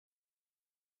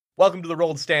Welcome to the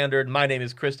Rolled Standard. My name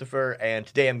is Christopher, and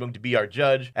today I'm going to be our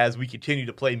judge as we continue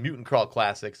to play Mutant Crawl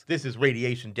Classics. This is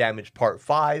Radiation Damage Part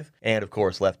 5, and of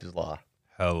course, Left is Law.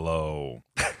 Hello.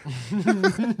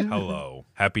 Hello.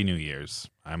 Happy New Year's.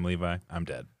 I'm Levi. I'm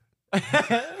dead.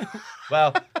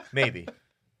 Well, maybe.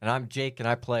 And I'm Jake, and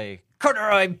I play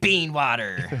corduroy bean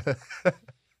water.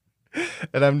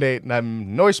 And I'm Nate, and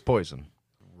I'm Noise Poison.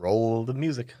 Roll the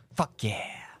music. Fuck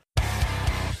yeah.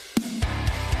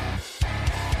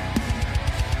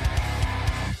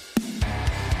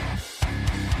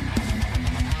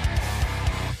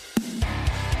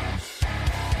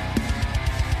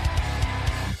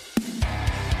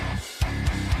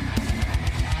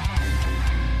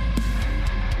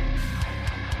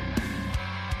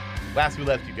 Last we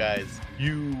left you guys,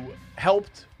 you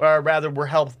helped, or rather were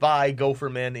helped by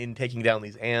Gophermen in taking down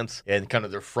these ants and kind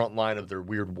of their front line of their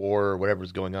weird war or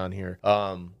whatever's going on here.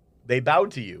 They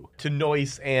bowed to you, to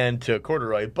Noise and to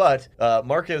Corduroy, but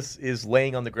Marcus is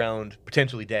laying on the ground,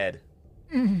 potentially dead.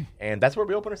 And that's where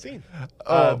we open our scene.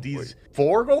 These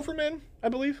four Gophermen, I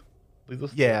believe.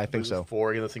 I think so.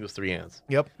 Four, and I think it was 3 ants.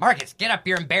 Yep. Marcus, get up,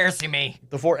 you're embarrassing me.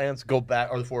 The 4 ants go back,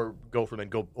 or the 4 Gophermen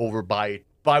go over by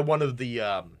one of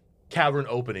the cavern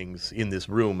openings in this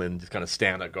room and just kind of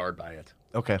stand at guard by it.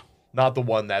 Okay. Not the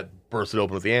one that bursted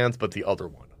open with the ants, but the other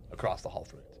one across the hall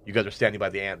from it. You guys are standing by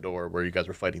the ant door where you guys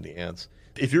were fighting the ants.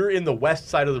 If you're in the west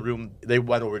side of the room, they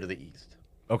went over to the east.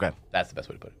 Okay. That's the best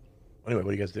way to put it. Anyway,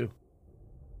 what do you guys do?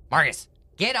 Marcus,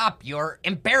 get up, you're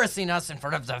embarrassing us in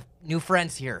front of the new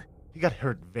friends here. He got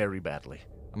hurt very badly.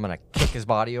 I'm gonna kick his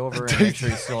body over and make sure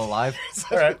he's still alive.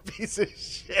 All right. Piece of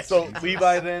shit. So,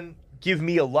 Levi, then, give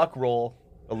me a luck roll,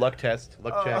 a luck test,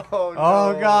 luck check. Oh, no.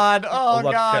 Oh, God. A Oh,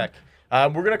 luck God. check.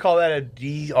 We're going to call that a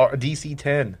DC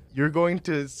 10. You're going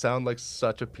to sound like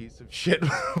such a piece of shit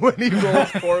when he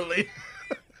rolls poorly.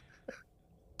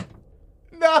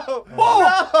 No!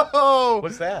 Whoa! No!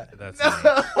 What's that? That's That's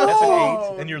an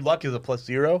 8, and your luck is a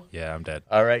 +0? Yeah, I'm dead.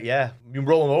 All right, yeah. You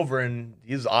roll him over, and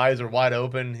his eyes are wide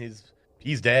open.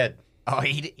 He's dead. Oh,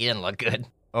 he didn't look good.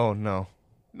 Oh, no.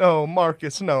 No,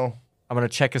 Marcus, no. I'm gonna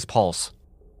check his pulse.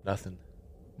 Nothing.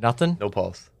 Nothing? No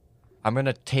pulse. I'm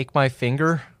gonna take my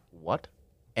finger What?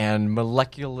 and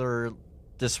molecular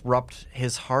disrupt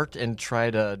his heart and try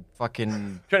to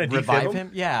fucking Trying to revive defib him?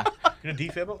 him? Yeah. You're going to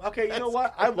defib him? Okay, you know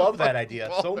what? I love that idea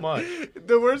so much.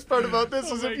 The worst part about this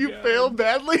is my if you God. fail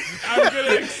badly. I'm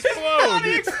gonna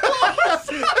explode.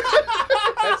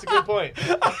 That's a good point.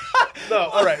 No,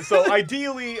 all right. So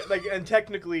ideally, and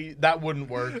technically, that wouldn't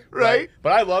work, Right.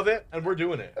 But I love it, and we're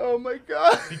doing it Oh, my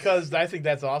God. because I think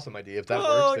that's an awesome idea. If that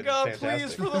Oh, works, then God, it's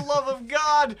fantastic. please, for the love of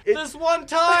God, It- this one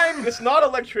time, It's not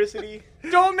electricity.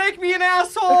 don't make me an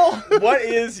asshole. What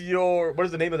is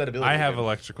the name of that ability? I have again?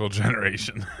 electrical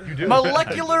generation. You do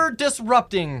Molecular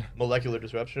disrupting. molecular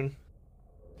disruption.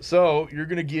 So you're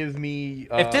gonna give me.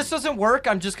 If this doesn't work,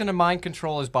 I'm just gonna mind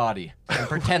control his body and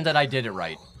pretend that I did it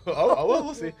right. well,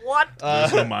 we'll see. What?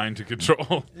 There's no mind to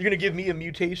control. You're gonna give me a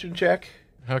mutation check,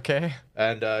 Okay.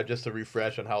 and just a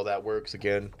refresh on how that works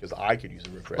again, because I could use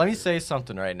a refresh. Let me say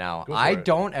something right now. Go for I it.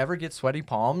 don't ever get sweaty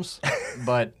palms,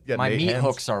 but got my Nate meat hands.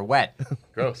 hooks are wet.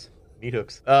 Gross. Meat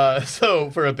hooks. So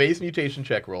for a base mutation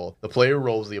check roll, the player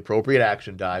rolls the appropriate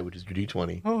action die, which is your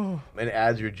d20, and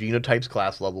adds your genotype's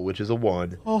class level, which is a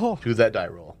 1, to that die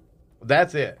roll.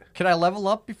 That's it. Can I level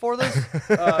up before this?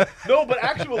 No, but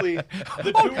actually,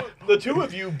 the two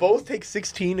of you both take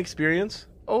 16 experience.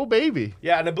 Oh, baby.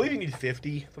 Yeah, and I believe you need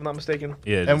 50, if I'm not mistaken.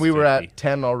 Yeah, And we were 50. at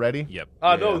 10 already? Yep.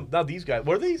 No, not these guys.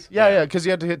 What are these? Yeah, because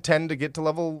you had to hit 10 to get to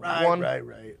level 1.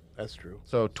 Right. That's true.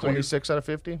 So 26 out of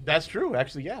 50? That's true.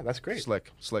 Actually, yeah, that's great.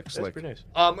 Slick. That's pretty nice.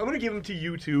 I'm going to give them to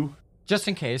you two. Just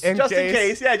in case. And- Just in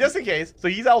case. Yeah, just in case. So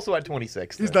he's also at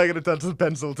 26. He's then. not going to touch the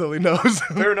pencil till he knows.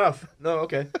 Fair enough. No,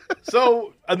 okay.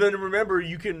 So, and then remember,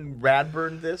 you can rad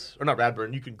burn this. Or not rad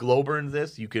burn. You can glow burn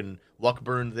this. You can luck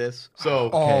burn this. So,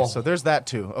 Okay, Oh. so there's that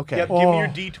too. Okay. yep, give me your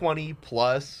d20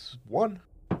 plus 1.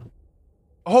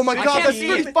 Oh my I God, can't that's see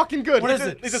pretty it. fucking good. What is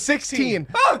it? It's a 16.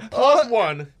 Plus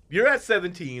 1. You're at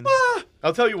 17.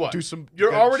 I'll tell you what.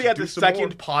 You're already at the second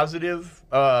more. positive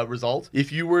result.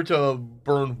 If you were to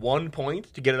burn 1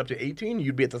 point to get it up to 18,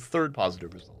 you'd be at the third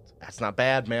positive result. That's not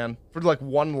bad, man. For like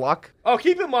 1 luck. Oh,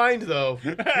 keep in mind, though,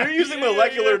 you're using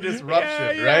molecular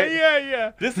disruption, right?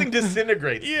 Yeah. This thing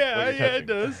disintegrates. when you're touching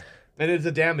does. And it's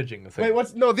a damaging thing. Wait,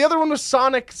 what's no? The other one was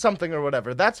Sonic something or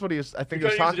whatever. That's what he was. I think he You're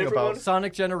was gonna use a talking different about. one?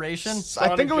 Sonic Generation.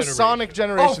 I think it was Sonic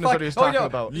Generation is what he was talking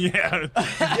about. Yeah.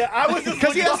 Yeah, I was just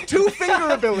Because he looking has 2 finger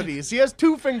abilities. He has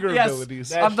 2 finger Yes. abilities.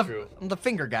 That's I'm true. the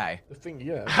finger guy. The thing,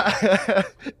 yeah.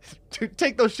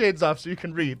 Take those shades off so you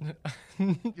can read.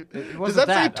 It Does wasn't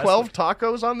that say That's 12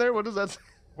 tacos on there? What does that say?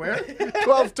 Where?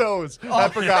 12 toes. I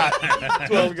forgot.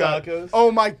 12 tacos.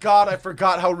 Oh my god, I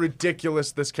forgot how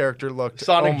ridiculous this character looked.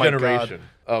 Sonic oh my Generation.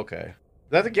 Okay.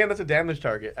 That's a damage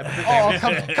target. Oh,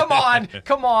 come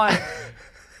on.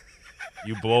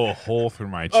 You blow a hole through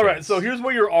my chest. All right, so here's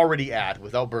where you're already at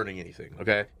without burning anything,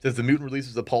 okay? It says the mutant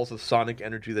releases a pulse of sonic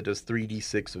energy that does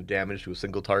 3d6 of damage to a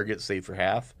single target, save for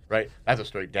half, right? That's a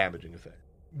straight damaging effect.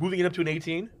 Moving it up to an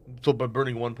 18, so by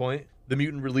burning 1 point, the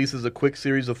mutant releases a quick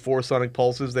series of 4 sonic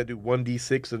pulses that do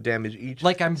 1d6 of damage each.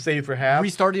 Like I'm save for half.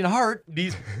 restarting a heart.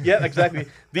 Yeah, exactly.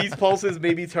 These pulses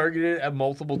may be targeted at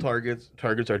multiple targets.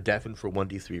 Targets are deafened for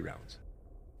 1d3 rounds.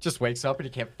 Just wakes up and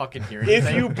he can't fucking hear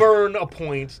anything. If you burn a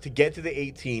point to get to the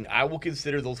 18, I will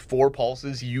consider those 4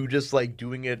 pulses you just like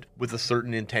doing it with a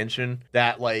certain intention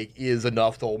that like is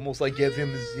enough to almost like give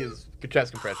him his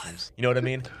chest compressions. You know what I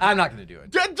mean? I'm not gonna do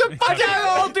it.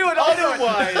 I'll do it.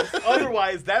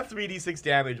 Otherwise, that 3d6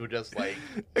 damage would just like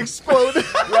Explode.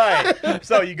 right.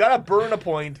 So you gotta burn a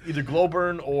point, either glow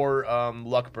burn or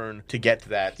luck burn, to get to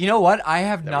that. You know what? I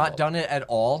have That not result. done it at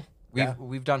all. Yeah.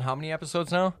 We've done how many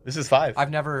episodes now? This is 5. I've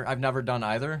never done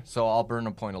either, so I'll burn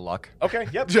a point of luck. Okay.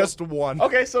 Yep. Just one.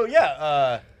 Okay. So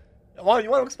yeah. You want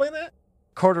to explain that?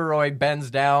 Corduroy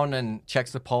bends down and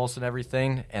checks the pulse and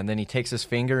everything, and then he takes his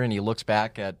finger and he looks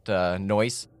back at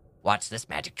Noise. Watch this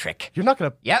magic trick. You're not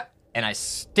gonna. Yep. And I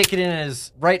stick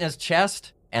it right in his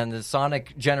chest, and the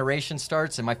sonic generation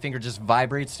starts, and my finger just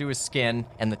vibrates through his skin,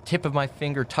 and the tip of my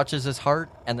finger touches his heart,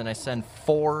 and then I send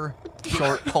 4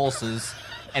 short pulses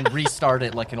and restart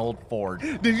it like an old Ford.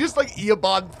 Did you just like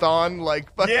Eobod Thawne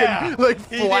like fucking Yeah, like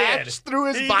he flash did. through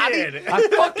his He body? did. I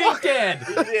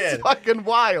fucking did. It's fucking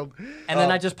wild. And then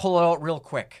I just pull it out real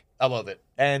quick. I love it.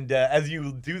 And as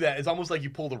you do that, it's almost like you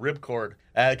pull the ripcord.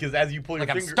 Because as you pull your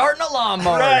Like I'm finger... starting a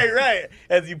lawnmower. Right.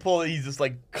 As you pull it, he's just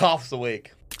like coughs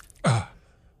awake. It's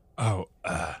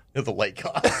a light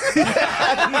cough.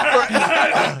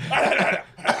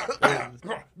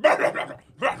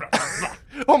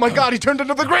 Oh my god, he turned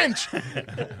into the Grinch.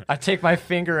 I take my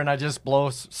finger and I just blow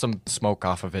some smoke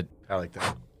off of it. I like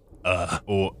that.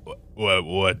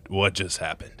 What just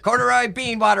happened? Corduroy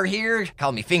Beanwater here.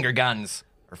 Call me Finger Guns.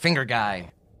 Or Finger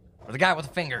Guy. Or the guy with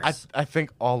the fingers. I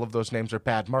think all of those names are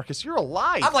bad. Marcus, you're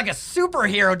alive. I'm like a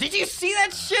superhero. Did you see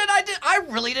that shit? I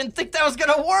really didn't think that was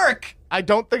gonna work. I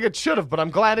don't think it should have, but I'm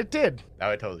glad it did.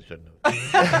 No, I totally shouldn't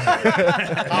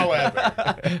have.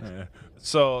 However.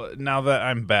 So now that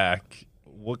I'm back,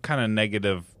 what kind of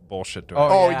negative bullshit do I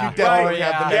Oh, yeah. you definitely Oh,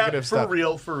 have the yeah. negative for stuff.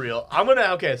 real.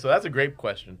 Okay, so that's a great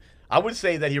question. I would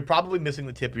say that you're probably missing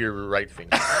the tip of your right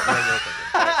finger. Right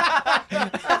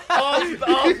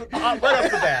up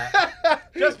to that.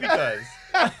 Just because.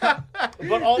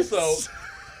 But also,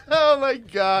 Oh my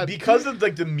god. because of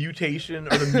like the mutation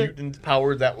or the mutant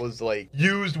power that was like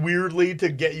used weirdly to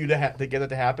get you to get it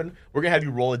to happen, we're gonna have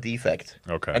you roll a defect.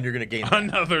 Okay. And you're gonna gain that.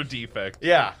 Another defect.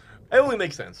 Yeah. It only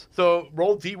makes sense. So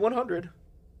roll D100.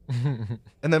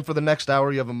 And then for the next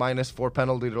hour, you have a -4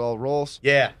 penalty to all rolls.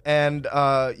 Yeah. And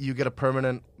you get a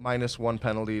permanent -1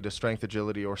 penalty to strength,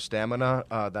 agility, or stamina.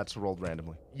 That's rolled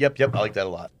randomly. Yep. I like that a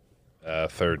lot.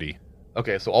 30.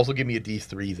 Okay, so also give me a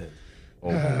D3 then.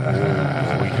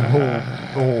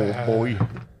 Oh boy.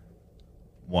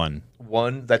 1.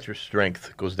 1, that's your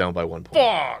strength, goes down by 1 point.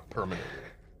 Fuck! Permanently.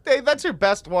 Hey, that's your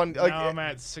best one. Like, Now I'm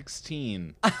at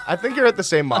 16. I think you're at the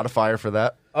same modifier for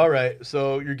that. All right,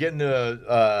 so you're getting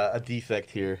a defect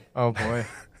here. Oh boy.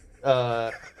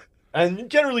 And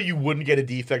generally you wouldn't get a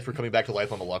defect for coming back to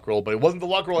life on the luck roll, but it wasn't the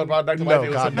luck roll I brought back to life. No, It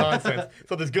was God, some no. nonsense.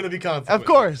 So there's going to be consequences. Of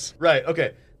course. Right,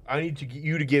 okay. I need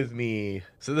you to give me...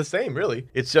 So the same, really.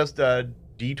 It's just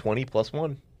D20 plus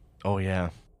 1. Oh yeah.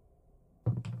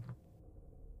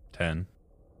 10.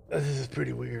 This is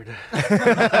pretty weird.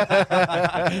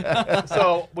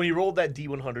 So when you rolled that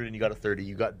D100 and you got a 30,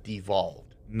 you got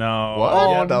devolved. No. What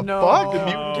Oh, the no. fuck? The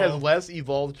mutant has less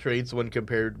evolved traits when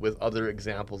compared with other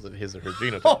examples of his or her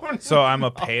genotype. So I'm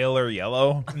a paler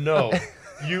yellow? No.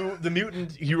 The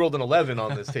mutant, he rolled an 11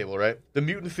 on this table, right? The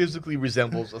mutant physically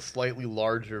resembles a slightly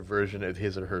larger version of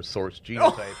his or her source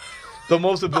genotype. Though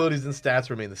most abilities and stats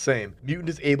remain the same. Mutant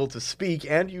is able to speak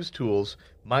and use tools,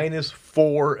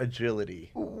 -4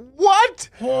 agility. What?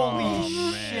 Holy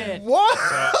shit. What?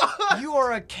 You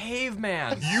are a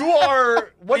caveman. You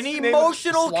are... What's An the name of-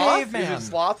 emotional Sloth? caveman. Is it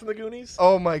Sloth from the Goonies?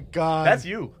 Oh my god. That's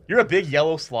you. You're a big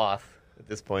yellow sloth at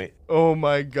this point. Oh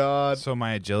my god. So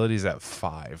my agility's at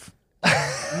 5.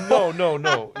 No.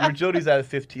 Your agility's at a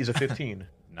 15. Is a 15.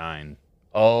 9.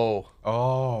 Oh.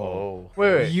 Oh.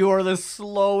 Wait. You are the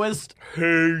slowest. Hey,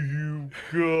 you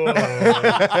guys.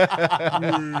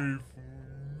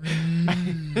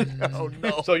 Oh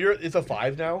no. So it's a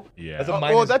 5 now? Yeah. That's a Well,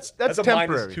 minus, that's a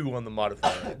temporary. -2 on the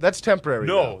modifier. That's temporary.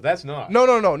 No, though. that's not. No,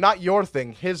 not your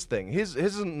thing. His thing. His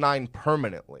isn't 9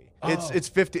 permanently. It's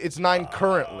 50. It's 9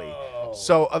 currently.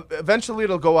 So eventually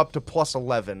it'll go up to plus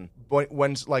 11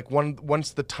 once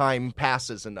the time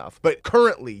passes enough. But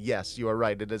currently, yes, you are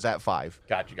right. It is at 5.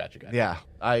 Gotcha. Yeah.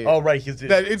 Oh, right.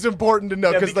 It's important to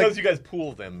know because you guys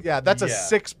pool them. Yeah, that's a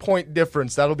 6-point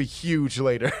difference. That'll be huge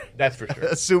later. That's for sure.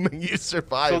 Assuming you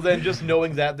survive. So then just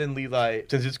knowing that, then Levi,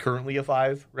 since it's currently a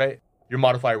 5, right? Your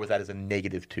modifier with that is a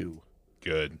 -2.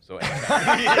 Good. So,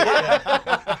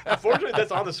 yeah. Unfortunately,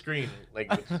 that's on the screen, like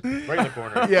it's right in the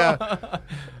corner. Yeah.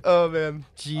 Oh man.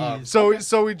 Jeez.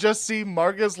 So we just see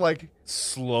Marcus like,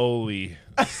 Slowly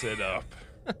sit up.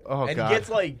 oh And god. gets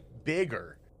like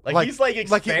bigger. Like he's like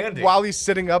expanding. while he's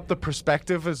sitting up, the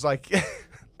perspective is like,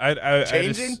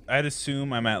 Changing? I'd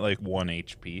assume I'm at like 1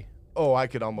 HP. oh, I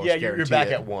could almost yeah, you're guarantee back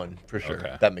it. at 1 for sure.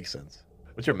 Okay. That makes sense.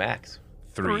 What's your max?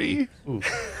 3. Ooh.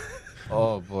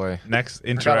 Oh boy. Next how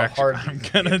interaction, hard I'm these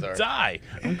gonna games are. die.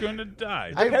 I'm gonna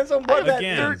die. Depends on what that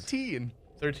Again. 13.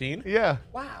 13? Yeah.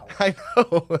 Wow. I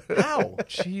know. Wow.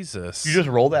 Jesus. You just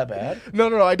roll that bad?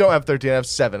 No, I don't have 13. I have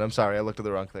 7. I'm sorry. I looked at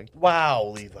the wrong thing.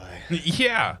 Wow, Levi.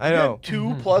 Yeah. I You know. had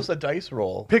 2 plus a dice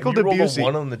roll. Pickled you rolled a Debussy.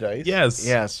 1 on the dice? Yes.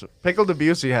 Yes. Pickle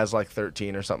Debussy has like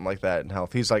 13 or something like that in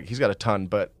health. He's got a ton,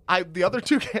 but the other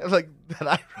two like that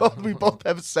I rolled, we both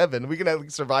have 7. We can at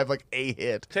least survive like a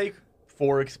hit. Take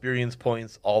 4 experience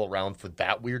points all around for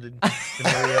that weird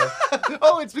scenario.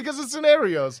 Oh, it's because of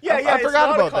scenarios. Yeah, I it's forgot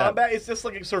not about a combat. It's just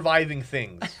like surviving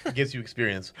things. It gives you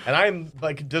experience. And I'm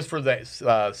like, just for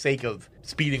the sake of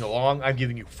speeding along, I'm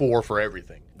giving you 4 for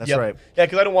everything. That's Yep. right. Yeah,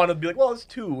 because I don't want to be like, well, it's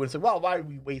 2. And it's like, well, why are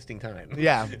we wasting time?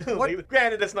 Yeah. Like,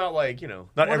 granted, it's not like,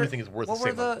 not everything is worth What the were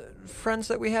same. the friends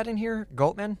that we had in here?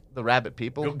 Goatmen? The rabbit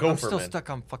people. Go I'm for still man.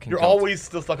 stuck on fucking You're goats. always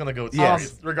still stuck on the goat Yes.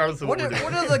 series, regardless of What what, do, we're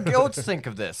doing. what do the goats think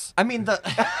of this? I mean, the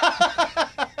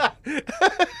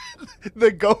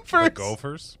The gophers.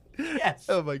 Gophers? yes.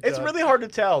 Oh my god. It's really hard to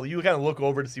tell. You kind of look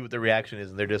over to see what their reaction is,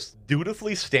 and they're just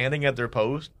dutifully standing at their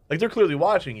post. Like, they're clearly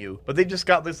watching you, but they just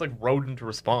got this, like, rodent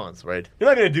response, right? You're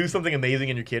not going to do something amazing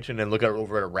in your kitchen and look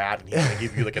over at a rat, and he's going to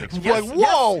give you, like, an expression. Like,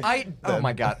 whoa! Oh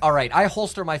my god. All right, I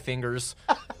holster my fingers.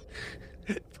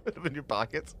 Put them in your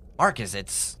pockets. Marcus,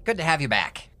 it's good to have you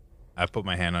back. I put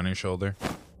my hand on your shoulder.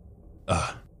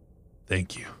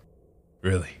 Thank you.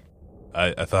 Really.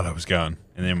 I thought I was gone.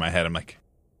 And then in my head, I'm like,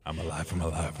 I'm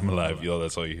alive. Yo,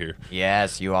 that's all you hear.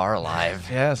 Yes, you are alive.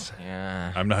 Yes.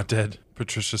 Yeah. I'm not dead.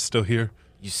 Patricia's still here.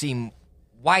 You seem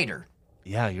wider,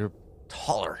 Yeah, you're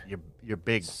taller,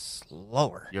 big.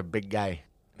 slower. You're a big guy.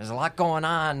 There's a lot going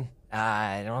on.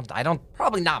 I don't.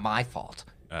 Probably not my fault.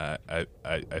 I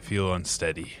feel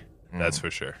unsteady. That's for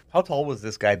sure. How tall was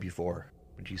this guy before,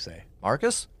 would you say?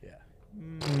 Marcus?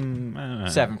 Yeah.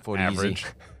 7 foot average.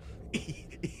 easy.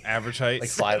 Average height. Like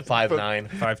 5'9".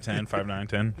 5'10", 5'9",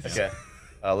 10. Okay.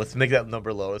 Let's make that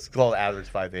number low. Let's call it average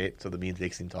 5'8", so the means they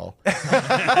seem tall. Hey,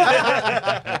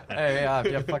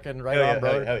 yeah, fucking right on,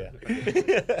 brother. Hell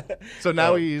yeah. So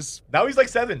now he's Now he's like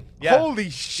 7. Yeah. holy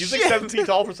He's shit. like 7 feet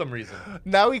tall for some reason.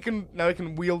 Now he can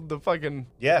wield the fucking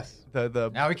Yes.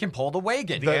 the Now we can pull the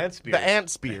wagon. The ant spear. The ant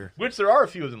spear. Which there are a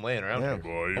few of them laying around Yeah.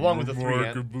 here. Along with the 3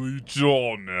 ant. remarkably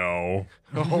tall now.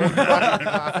 Oh my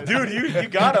god. Dude, you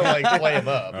gotta like play him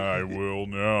up. I will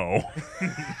now.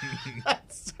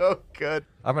 That's so good.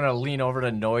 I'm gonna lean over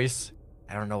to Noise.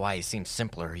 I don't know why he seems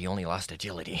simpler. He only lost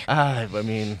agility. I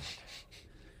mean,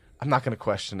 I'm not gonna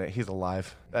question it. He's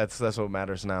alive. That's what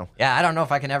matters now. Yeah, I don't know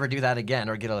if I can ever do that again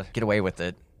or get away with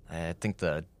it. I think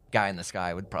the guy in the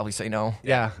sky would probably say no.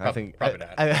 Yeah, I think probably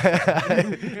not.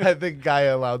 I think Guy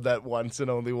allowed that once and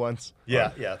only once. Yeah,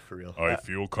 for real. I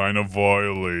feel kind of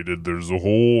violated. There's a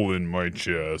hole in my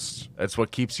chest. That's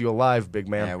what keeps you alive, big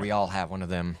man. Yeah, we all have one of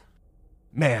them.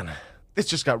 Man, this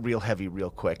just got real heavy real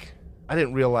quick. I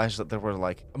didn't realize that there were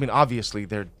obviously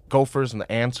they're gophers and the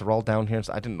ants are all down here.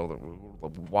 So I didn't know that we were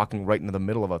walking right into the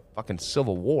middle of a fucking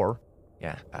civil war.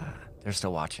 Yeah, they're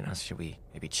still watching us. Should we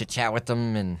maybe chit-chat with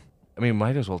them? And I mean,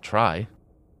 might as well try.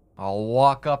 I'll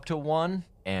walk up to one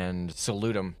and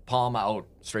salute him, palm out,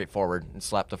 straight forward, and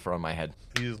slap the front of my head.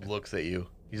 He just looks at you.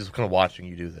 He's just kind of watching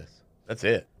you do this. That's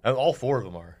it. And all 4 of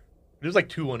them are. There's like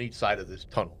 2 on each side of this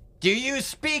tunnel. Do you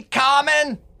speak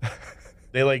common?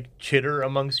 They like chitter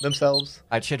amongst themselves.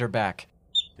 I chitter back.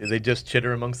 They just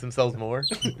chitter amongst themselves more.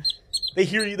 They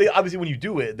hear you. They obviously when you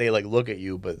do it, they like look at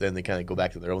you, but then they kind of go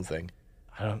back to their own thing.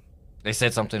 They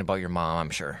said something about your mom, I'm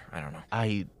sure. I don't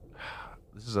know.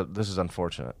 This is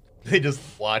unfortunate. They just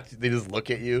watch. They just look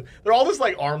at you. They're all just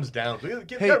like arms down. You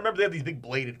gotta remember they have these big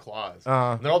bladed claws.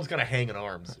 And they're all just kind of hanging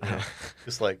arms.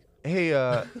 Just like,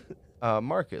 Hey,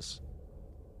 Marcus,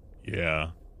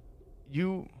 Yeah.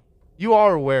 you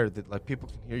are aware that like people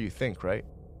can hear you think, right?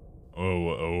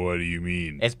 Oh, what do you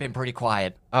mean? It's been pretty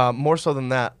quiet. More so than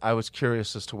that, I was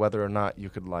curious as to whether or not you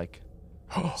could like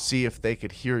see if they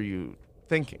could hear you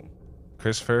thinking.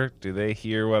 Christopher, do they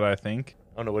hear what I think?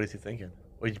 I don't know. What is he thinking?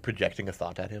 Are you projecting a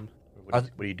thought at him? Or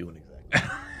what are you doing exactly?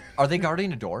 Are they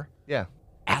guarding a door? Yeah.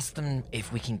 Ask them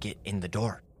if we can get in the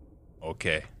door.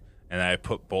 Okay. And I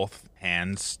put both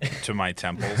hands to my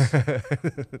temples,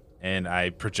 and I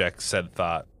project said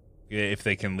thought. If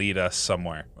they can lead us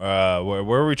somewhere. Where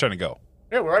are we trying to go?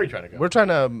 Yeah, where are you trying to go? We're trying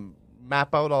to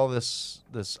map out all this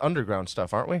underground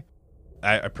stuff, aren't we?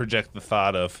 I project the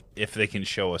thought of if they can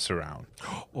show us around.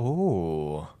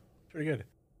 Ooh. Pretty good.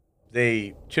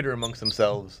 They chitter amongst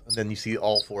themselves, and then you see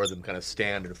all four of them kind of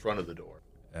stand in front of the door.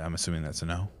 I'm assuming that's a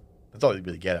no. That's all you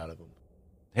really get out of them.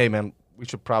 Hey, man, we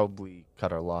should probably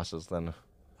cut our losses then.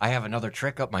 I have another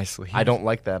trick up my sleeve. I don't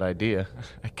like that idea.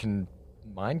 I can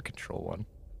mind control one.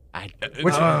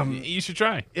 Which you should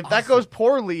try. If that goes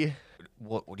poorly,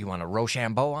 What do you want, a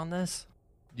Rochambeau on this?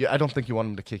 yeah, I don't think you want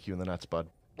him to kick you in the nuts, bud.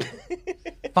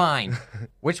 Fine.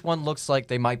 Which one looks like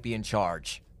they might be in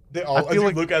charge? They all, as you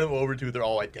look at them over too, they're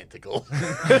all identical.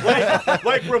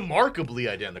 like remarkably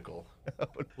identical.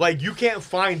 Like you can't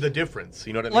find the difference.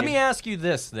 You know what I mean? Let me ask you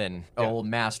this then, old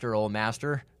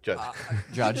master. Judge.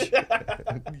 Judge.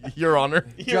 Your Honor.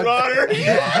 Your Honor.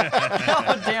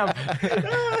 Oh, damn.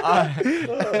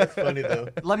 Oh, that's funny though.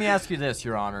 Let me ask you this,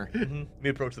 Your Honor. We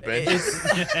approach the bench.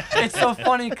 It's so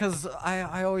funny because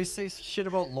I always say shit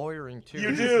about lawyering, too.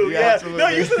 You do, Yeah, yeah. absolutely. No,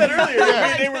 you said that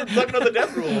earlier. They were looking on the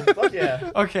death rule. Fuck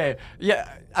yeah. Okay,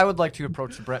 yeah, I would like to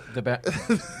approach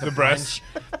the breast.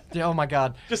 Oh, my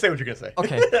God. Just say what you're gonna say.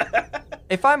 Okay.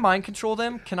 If I mind control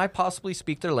them, can I possibly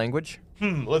speak their language?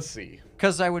 Let's see.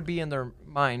 Because I would be in their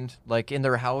mind, like in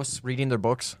their house, reading their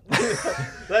books.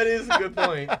 That is a good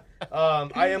point.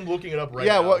 I am looking it up right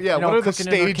Yeah, now. well, yeah. You know, What are the cooking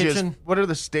in their stages? kitchen. What are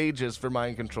the stages for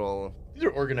mind control? These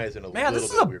are organized in a Man, little this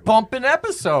is bit a weird. bumping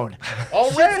episode.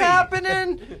 Already? Shit's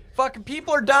happening. Fucking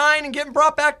people are dying and getting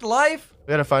brought back to life.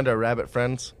 We gotta find our rabbit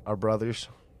friends, our brothers.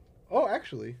 Oh,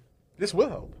 actually, this will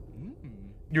help.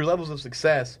 Your levels of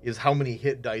success is how many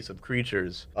hit dice of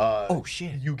creatures. Oh,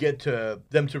 shit. You get to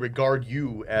them to regard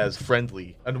you as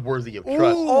friendly and worthy of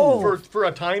trust for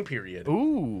a time period.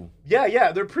 Ooh.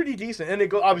 Yeah, they're pretty decent, and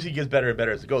it obviously gets better and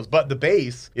better as it goes. But the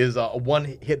base is a one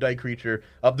hit die creature.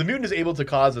 The mutant is able to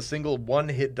cause a single one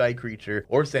hit die creature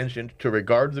or sentient to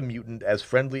regard the mutant as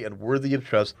friendly and worthy of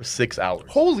trust for 6 hours.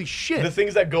 Holy shit. The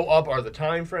things that go up are the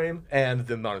time frame and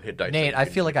the amount of hit dice. Nate, that I you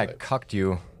can feel like I use. cucked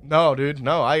you. No, dude.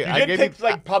 No, I You gave did you. pick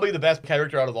like probably the best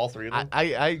character out of all three of them.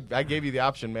 I gave you the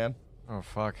option, man. Oh,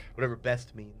 fuck. Whatever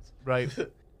best means. Right.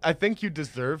 I think you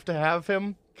deserve to have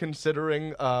him,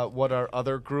 considering what our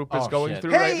other group is Oh, going shit.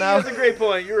 through Hey, right now. that's a great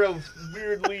point. You're a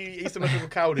weirdly asymmetrical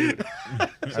cow dude.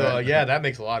 So yeah, that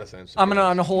makes a lot of sense. I'm going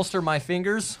to unholster my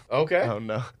fingers, Okay. Oh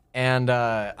no. and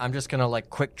I'm just going to,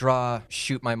 like, quick draw,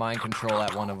 shoot my mind control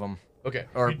at one of them. Okay.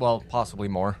 Or, well, possibly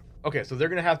more. Okay, so they're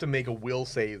gonna have to make a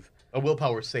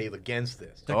willpower save against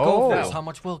this. They're Oh. gophers. How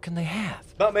much will can they have?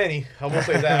 Not many. I will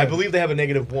say that. I believe they have a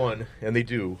 -1, and they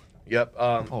do. Yep.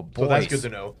 So that's boys. good to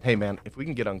know. Hey, man, if we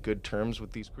can get on good terms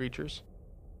with these creatures,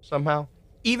 somehow,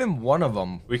 Even one of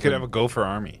them. We could have a gopher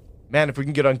army. man, if we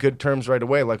can get on good terms right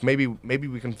away, like maybe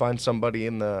we can find somebody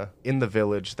in the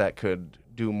village that could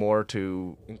do more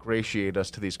to ingratiate us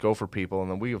to these gopher people,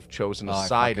 and then we have chosen a Oh, I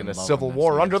side fucking in a love civil when that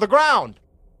war says. under the ground.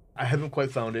 I haven't quite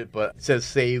found it, but it says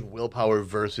save willpower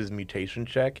versus mutation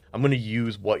check. I'm gonna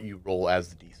use what you roll as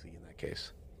the DC in that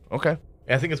case. Okay,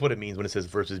 And I think that's what it means when it says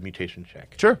versus mutation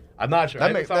check. sure. I'm not sure. I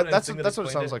haven't found That's anything that what it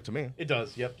explained sounds like to me. It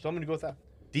does. Yep. So I'm gonna go with that.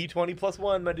 D20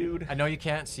 +1, my dude. I know you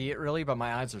can't see it really, but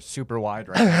my eyes are super wide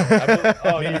right now.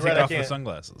 Oh, you're Take right. I off the can't.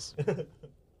 sunglasses.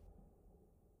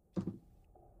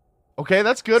 Okay,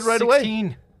 that's good right away.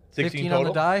 16. 16 15 on the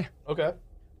total? die. Okay.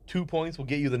 2 points will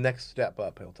get you the next step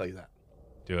up. I'll tell you that.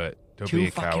 Do it. Don't 2 be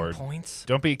a fucking coward. points.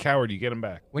 Don't be a coward. You get them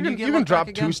back. When You you can, get you can luck drop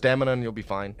back 2 again? stamina and you'll be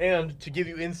fine. And to give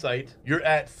you insight, you're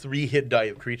at 3 hit die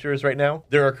of creatures right now.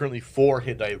 There are currently 4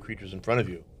 hit die of creatures in front of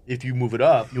you. If you move it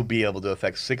up, you'll be able to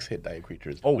affect 6 hit die of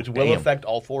creatures, which will damn. affect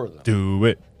all 4 of them. Do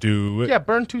it. Do it. Yeah,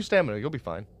 burn 2 stamina. You'll be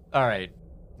fine. All right.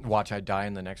 Watch I die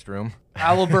in the next room.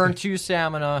 I will burn 2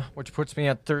 stamina, which puts me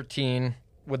at 13.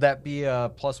 Would that be a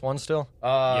 +1 still?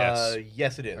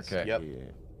 Yes, it is. Okay. Yep.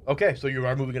 Okay, so you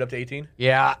are moving it up to 18?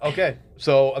 Yeah. Okay,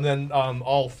 so, and then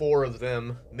all 4 of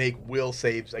them make will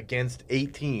saves against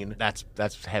 18. That's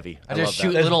heavy. I love just that.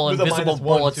 shoot That's little with a invisible -1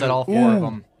 bullets too. at all 4 of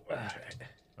them.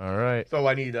 All right. So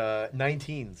I need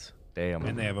 19s. Damn.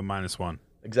 And they have a -1.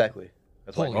 Exactly.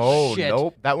 That's why. Holy Oh, shit.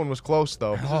 nope. That one was close,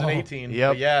 though. This is an 18. Yep.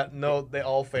 But yeah, no, they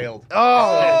all failed.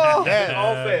 Oh, They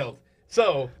all failed.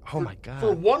 So, Oh, my God.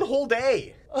 for one whole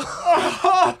day.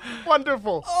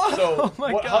 Wonderful. So,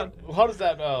 my God. How does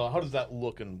that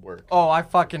look and work? Oh, I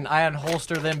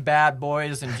unholster them bad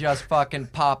boys and just fucking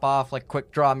pop off like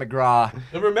Quick Draw McGraw.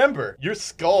 And remember, your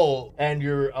skull and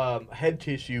your head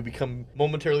tissue become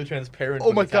momentarily transparent. Oh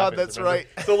when my this God, happens, that's remember?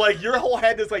 right. So like your whole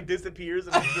head just like disappears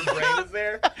and then your brain is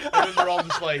there, and then they're all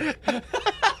just like, they're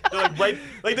like right,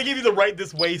 like they give you the right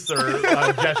this way, sir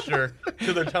gesture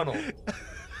to their tunnel.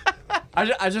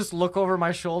 I just look over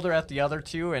my shoulder at the other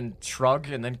two and shrug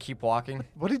and then keep walking.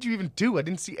 What did you even do? I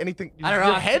didn't see anything. I don't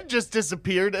know. Your head just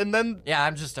disappeared, and then... Yeah,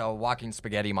 I'm just a walking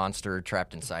spaghetti monster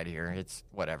trapped inside here. It's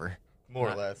whatever. More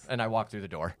or less. And I walk through the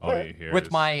door All you hear with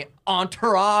is- my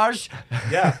entourage.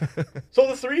 Yeah. So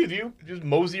the three of you just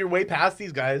mosey your way past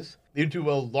these guys into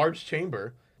a large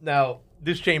chamber. Now,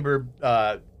 this chamber,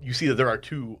 you see that there are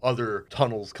two other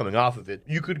tunnels coming off of it.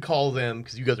 You could call them,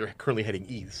 because you guys are currently heading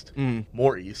east,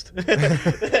 more east,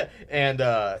 and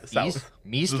south. East?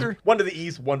 Meester? One to the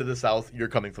east, one to the south. You're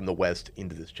coming from the west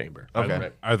into this chamber. Okay.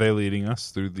 Are they leading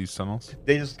us through these tunnels?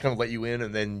 They just kind of let you in,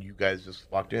 and then you guys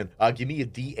just walked in. Give me a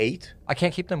D8. I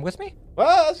can't keep them with me?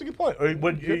 Well, that's a good point. Are you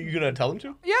going to tell them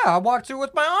to? Yeah, I walked through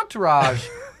with my entourage.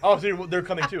 Oh, so they're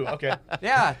coming too. Okay.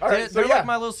 Yeah, All right, so they're yeah. like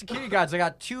my little security guards. I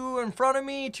got two in front of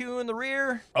me, two in the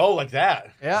rear. Oh, like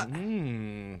that. Yeah.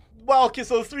 Well, okay,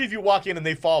 so the three of you walk in and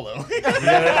they follow.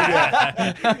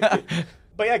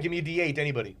 But yeah, give me a D8,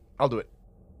 anybody. I'll do it.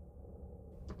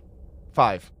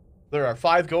 5. There are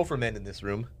 5 gopher men in this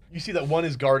room. You see that one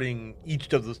is guarding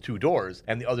each of those 2 doors,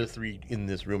 and the other 3 in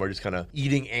this room are just kind of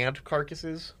eating ant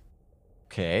carcasses.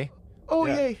 Okay. Oh,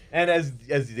 Yeah. yay. And as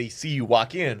they see you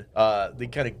walk in, they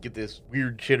kind of get this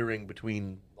weird chittering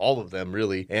between all of them,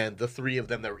 really. And the 3 of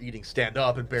them that were eating stand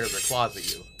up and bare their claws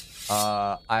at you.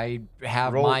 I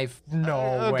have Roll.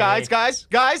 no way.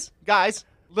 Guys.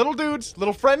 Little dudes,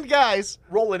 little friend guys.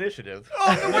 Roll initiative.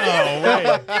 No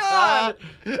way. God!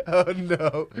 Oh,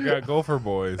 no. We got Gopher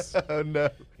Boys. Oh, no.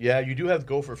 Yeah, you do have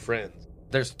gopher friends.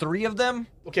 There's 3 of them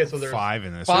Okay, so there's 5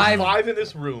 in this. Five. room. 5 in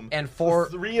this room. and 4.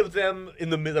 3 of them in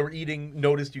the middle that were eating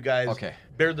noticed you guys. Okay.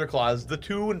 Bared their claws. The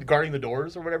 2 guarding the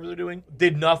doors or whatever they're doing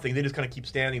did nothing. They just kind of keep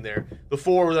standing there. The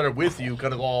 4 that are with you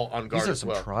kind of all on guard These are as some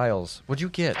well. trials. What'd you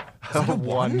get? Is it a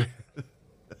 1?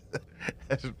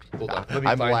 Hold on. Let me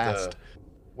I'm find last.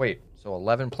 Wait, so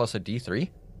 11 plus a D3? Is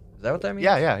that what that means?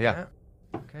 Yeah.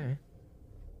 Okay.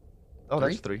 Oh,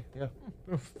 that's 3? 3. Yeah.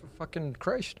 Oh, fucking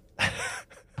Christ.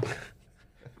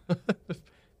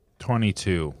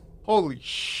 22. Holy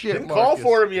shit, Didn't call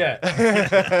for him yet.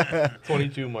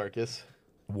 22, Marcus.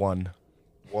 1.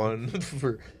 1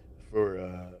 for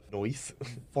noise.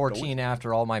 14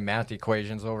 after all my math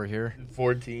equations over here.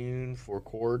 14 for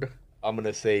cord. I'm going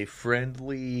to say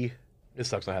friendly. This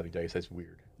sucks not having dice. That's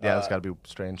weird. Yeah, that's got to be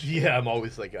strange. Yeah, I'm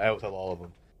always like, I always have all of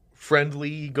them.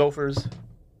 Friendly gophers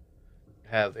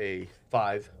have a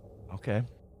 5. Okay.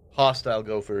 Hostile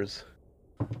gophers,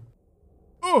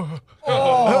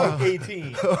 Oh,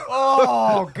 18.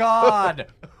 oh God.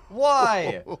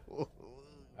 Why?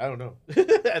 I don't know.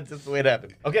 That's just the way it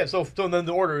happened. Okay, so then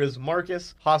the order is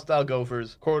Marcus, hostile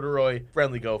gophers, corduroy,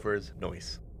 friendly gophers,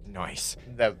 noise. Nice.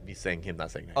 That would be saying him, not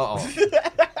saying nice.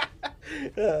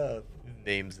 Uh-oh.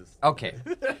 Names is Okay.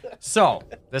 So,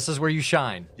 this is where you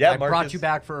shine. Yeah, I brought Marcus. you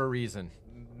back for a reason.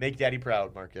 make daddy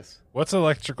proud, Marcus. What's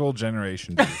electrical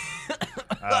generation do?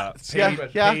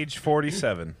 Page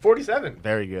 47. 47.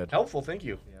 Very good. Helpful, thank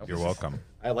you. You're welcome.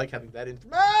 I like having that in.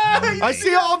 I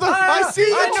see all the. I see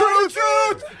the truth.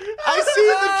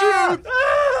 I see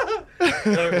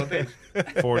the truth. What page?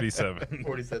 47.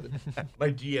 47. My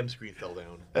GM screen fell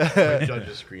down. My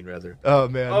judge's screen, rather. Oh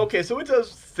man. Okay, so it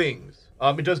does things.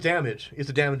 It does damage. It's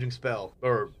a damaging spell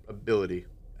or ability.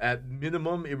 At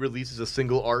minimum, it releases a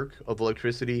single arc of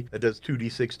electricity that does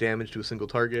 2d6 damage to a single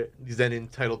target. He's then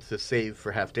entitled to save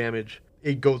for half damage.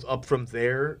 It goes up from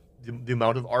there, the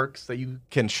amount of arcs that you...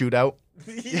 Can shoot out.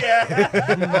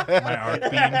 Yeah! My arc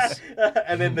beams.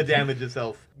 And then the damage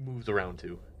itself moves around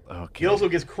too. Okay. It also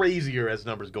gets crazier as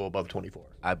numbers go above 24.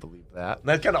 I believe that. And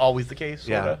that's kind of always the case.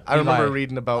 Yeah. sorta. I remember Eli,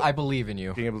 reading about I believe in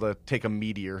you. being able to take a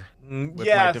meteor. With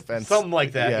Yeah, my defense. something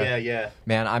like that. Yeah. Yeah.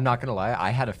 Man, I'm not gonna lie. I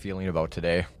had a feeling about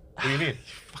today. What do you mean?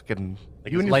 Fucking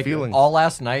Like you and your Like feelings. all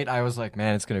last night, I was like,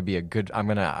 man, it's gonna be a good. I'm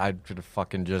gonna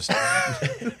fucking just.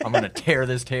 I'm gonna tear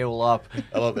this table up.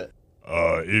 I love it.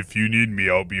 If you need me,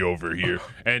 I'll be over here.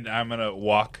 And I'm going to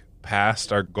walk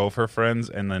past our gopher friends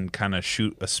and then kind of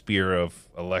shoot a spear of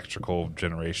electrical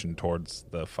generation towards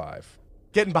the 5.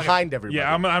 getting behind everybody.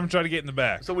 Yeah, I'm trying to get in the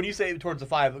back. So when you say towards the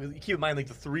 5, keep in mind like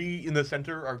the 3 in the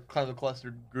center are kind of a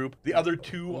clustered group. The other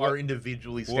 2 are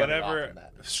individually standing off Whatever, from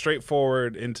that.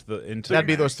 straightforward into That'd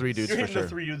be those 3 dudes You're for hitting sure. the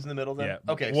 3 dudes in the middle then?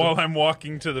 Yeah. Okay. While I'm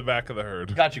walking to the back of the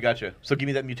herd. Gotcha. So give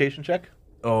me that mutation check.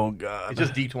 Oh god. It's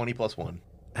just D20 plus 1.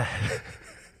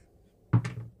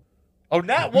 Oh,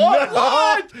 nat 1!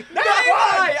 What? Nat 1!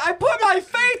 I put my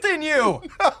faith in you.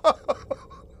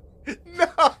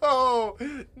 No.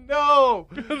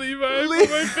 Levi, I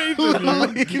put my faith in you.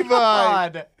 Levi.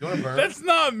 God. You want to burn? That's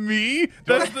not me.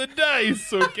 That's the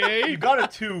dice, okay? You got a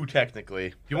 2, technically.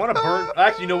 If you want to burn...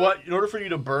 Actually, you know what? In order for you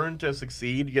to burn to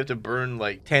succeed, you have to burn,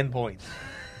 like, 10 points.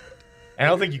 And I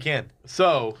don't think you can.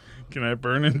 So... Can I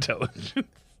burn intelligence?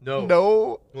 No.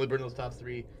 No. Only burn those top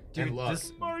 3. Dude, and luck.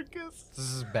 Marcus.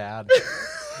 This is bad.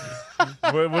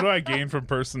 What do I gain from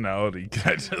personality?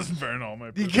 Can I just burn all my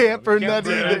You personality? can't burn Can't that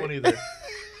burn either. that one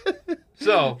either.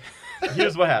 So,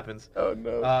 here's what happens. Oh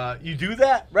no. You do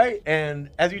that, right? And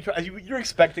as you're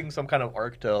expecting some kind of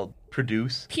arc to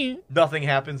produce, nothing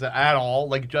happens at all.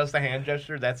 Like just a hand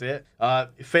gesture, that's it.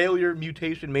 Failure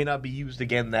mutation may not be used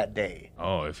again that day.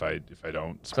 Oh, if I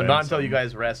don't. So not until you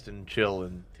guys rest and chill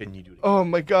and then you do it. Oh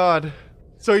my god.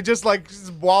 So he just like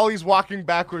while he's walking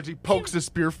backwards, he pokes the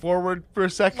spear forward for a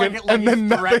second, Like and then he's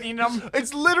nothing. threatening him?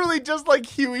 It's literally just like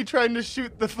Huey trying to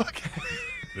shoot the fucking.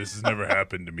 This has never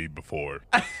happened to me before.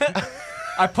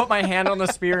 I put my hand on the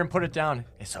spear and put it down.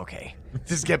 It's okay.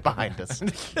 Just get behind us.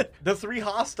 The 3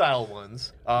 hostile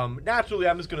ones, naturally,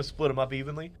 I'm just going to split them up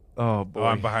evenly. Oh boy. Oh,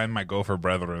 I'm behind my gopher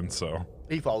brethren, so.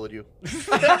 He followed you.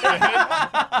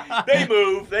 They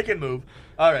move. They can move.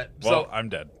 All right. Well, So I'm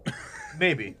dead.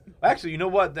 maybe. Actually, you know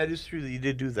what? That is true that you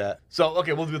did do that. So,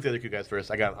 okay, we'll do the other 2 guys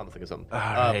first. I'm gonna think of something. All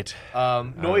right.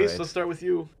 Noise. right. Let's start with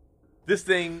you. This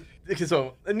thing. Okay,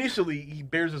 so initially he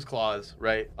bares his claws,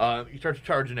 right? He starts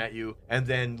charging at you, and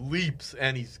then leaps,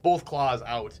 and he's both claws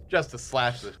out just to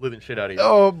slash the living shit out of you.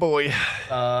 Oh boy.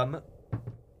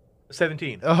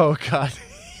 17. Oh god.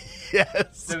 Yes.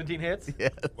 17 hits.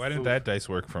 Yes. Why didn't that dice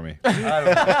work for me?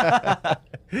 I don't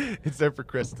know. It's there for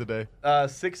Chris today.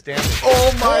 6 damage.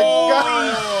 Oh my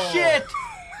god. Shit!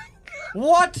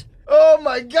 What? Oh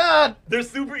my god. They're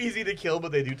super easy to kill,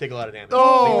 but they do take a lot of damage.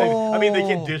 Oh. I mean, they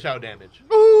can dish out damage.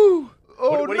 Ooh.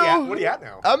 Oh What no. are you at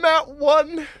now? I'm at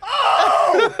 1.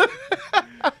 Oh!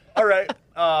 All right.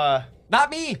 Not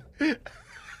me.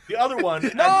 The other one.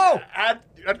 No! At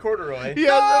corduroy.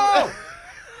 Yeah.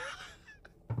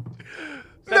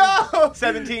 No.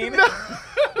 17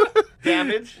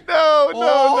 damage. No.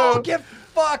 Oh, get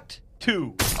fucked.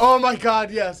 2. Oh my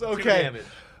god, yes. 2 Okay. damage.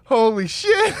 Holy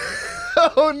shit.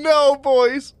 Oh no,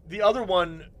 boys. The other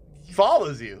one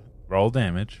follows you. Roll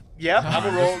damage. Yep,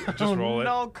 I'm a roll. Just roll it.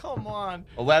 No, come on.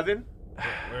 11.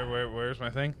 Where's my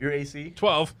thing? Your AC.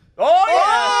 12. Oh yeah.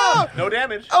 Oh! No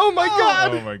damage. Oh my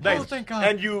god. Oh my god. Nice. Oh, thank God.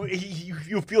 And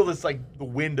you feel this like the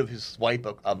wind of his swipe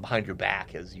behind your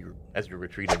back as you're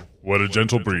retreating. What a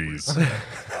gentle breeze.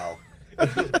 Wow.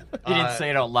 You didn't say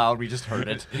it out loud. We just heard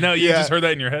it. No, you Yeah. just heard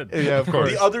that in your head. Yeah, of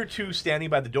course. The other 2 standing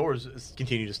by the doors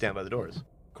continue to stand by the doors.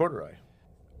 Corduroy.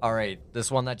 All right,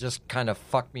 this one that just kind of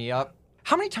fucked me up.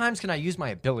 How many times can I use my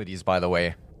abilities, by the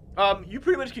way? You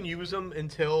pretty much can use them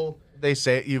until They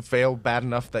say you fail bad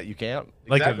enough that you can't.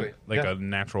 Like exactly. a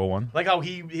natural one. Like how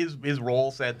his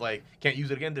role said like can't use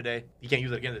it again today. He can't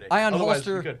use it again today. I Otherwise,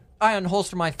 you unholster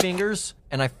could. my fingers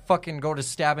and I fucking go to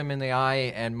stab him in the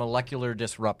eye and molecular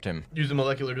disrupt him. Use a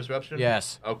molecular disruption.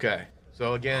 Yes. Okay.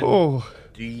 So again, Oh.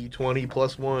 D20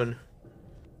 plus 1.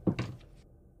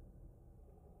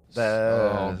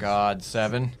 Oh God,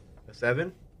 7. A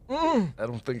 7. I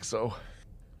don't think so.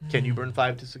 Can you burn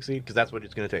 5 to succeed? Because that's what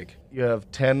it's going to take. You have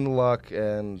 10 luck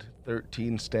and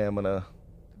 13 stamina.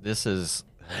 This is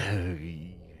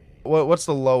What's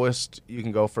the lowest you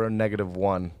can go for a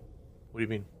 -1? What do you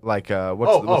mean? Like,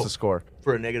 what's the score?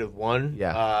 For a -1?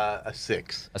 Yeah. A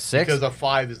 6. a 6. Because a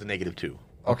 5 is a -2.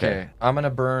 Okay, I'm gonna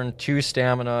burn 2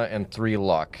 stamina and 3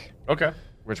 luck, Okay.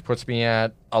 which puts me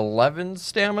at 11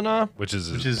 stamina. Which is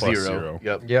Plus plus 0.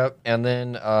 Yep. Yep, and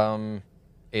then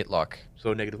 8 luck.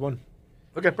 So -1.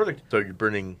 Okay, perfect. So you're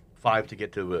burning 5 to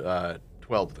get to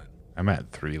 12 then. I'm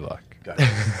at 3 luck. Got it.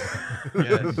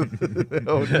 Yes.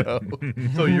 Oh no.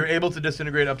 So you're able to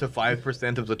disintegrate up to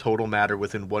 5% of the total matter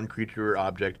within one creature or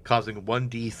object, causing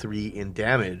 1d3 in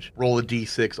damage. Roll a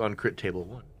d6 on crit table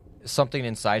 1. Something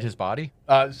inside his body.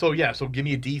 So give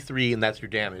me a d3 and that's your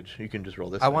damage. You can just roll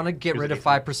this. I want to get rid of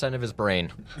 5% of his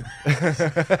brain. You don't Or his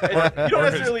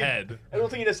necessarily. head. I don't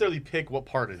think you necessarily pick what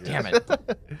part it is. Damn it.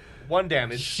 1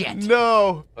 damage. Shit.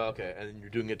 No. Okay, and then you're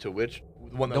doing it to which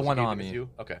one that The was one giving on it to me. you?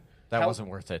 Okay. That wasn't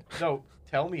worth it. No,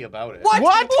 tell me about it.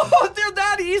 What? They're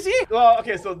that easy? Well,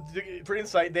 okay, so for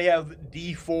insight, they have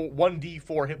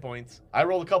D4 hit points. I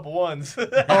rolled a couple ones.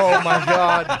 Oh my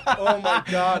god. Oh my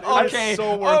god. It is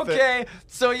so worth it. Okay.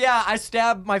 So yeah, I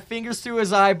stab my fingers through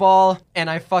his eyeball and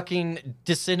I fucking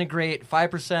disintegrate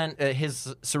 5%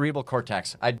 his cerebral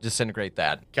cortex. I disintegrate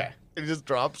that. Okay. It just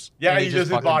drops. Yeah, And he he just just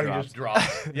his fucking body drops. just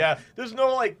drops. Yeah, there's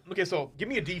no like. Okay, so give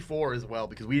me a D4 as well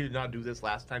because we did not do this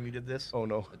last time you did this. Oh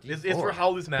no. It's for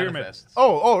how this Pyramid. manifests.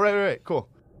 Oh, right. Cool.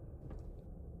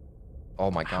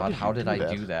 Oh my god, how did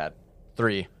I do that?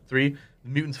 3. 3.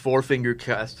 Mutant's forefinger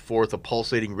casts forth a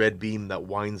pulsating red beam that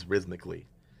winds rhythmically.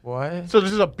 What? So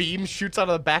there's just a beam shoots out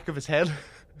of the back of his head.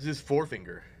 This is his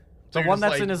forefinger. The you're one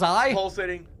just, that's in his eye?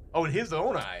 Pulsating. Oh, in his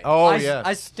own eye. Oh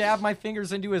I stab my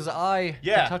fingers into his eye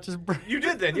Yeah. to touch his brain. You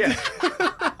did then, yeah.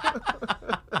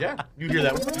 Yeah, you hear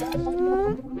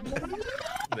that.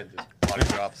 And then just body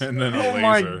drops. And then a Oh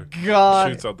my laser God.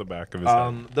 shoots out the back of his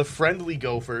head. The friendly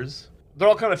gophers, they're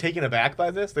all kind of taken aback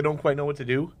by this. They don't quite know what to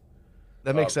do.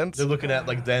 That makes sense. They're looking at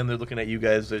like them. They're looking at you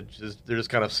guys. They're just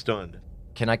kind of stunned.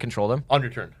 Can I control them? On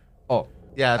your turn. Oh.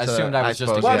 Yeah, I assumed I was just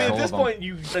suppose, Well, I yeah. mean, at this Control them. point,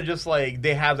 you are just like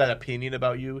they have that opinion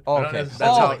about you. Oh, They're not okay.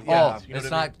 necessarily- how- like, yeah, you know It's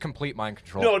what I not complete mind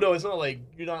control. mean? No, it's not like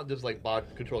you're not just like bod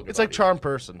control. It's like charm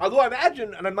person. Although I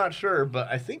imagine, and I'm not sure, but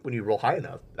I think when you roll high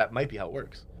enough, that might be how it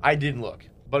works. I didn't look,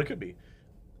 but it could be.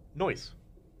 Noise.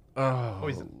 Oh,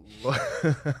 Poison.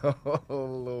 oh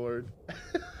Lord.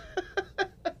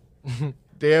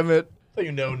 Damn it. So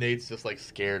you know Nate's just like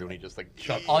scared when he just like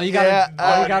chucks. All you Yeah,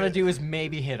 gotta do is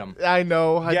maybe hit him. I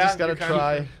know. I Yeah, just gotta you're kind of-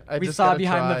 try. I We just saw gotta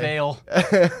behind the try. veil.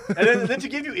 And then to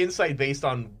give you insight based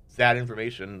on that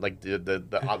information, like the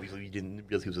obviously you didn't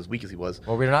realize he was as weak as he was.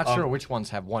 Well, we're not sure which ones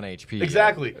have 1 HP. yet.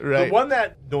 Exactly. Right. The one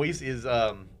that Noise is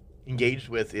engaged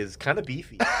with is kind of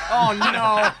beefy. Oh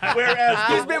no! Whereas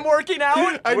He's been working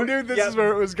out. I knew this Yeah, is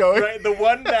where it was going. right, the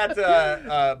one that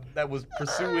that was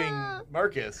pursuing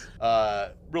Marcus,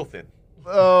 real thin.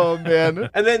 Oh man.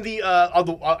 And then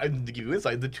to give you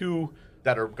insight, the two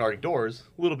that are guarding doors,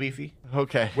 a little beefy.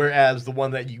 Okay. Whereas the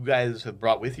one that you guys have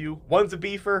brought with you, one's a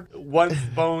beefer, one's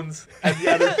bones, and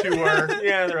the other two are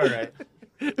they're all right.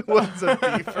 What's a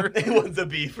beefer? One's a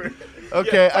beefer.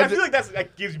 Okay, Yeah, so I I ju- feel like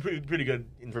that gives you pretty good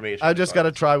information. I just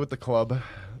gotta try with the club.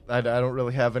 I don't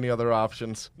really have any other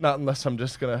options. Not unless I'm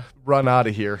just gonna run out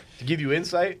of here. To give you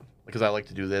insight, because I like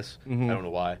to do this, Mm-hmm. I don't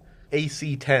know why.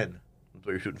 AC 10 is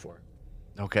what you're shooting for.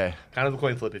 Okay. Kind of a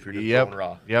coin flip if you're just Yep. throwing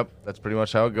raw. Yep. That's pretty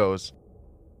much how it goes.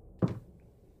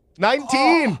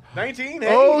 19. 19. Hey.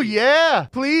 Oh yeah.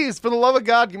 Please, for the love of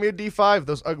God, give me a D5.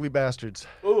 Those ugly bastards.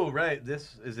 Oh right.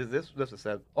 This. That's a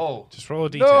 7. Oh. Just roll a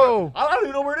d10. No. I don't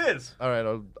even know where it is. All right.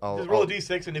 I'll Just roll I'll- a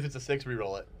d6, and if it's a 6,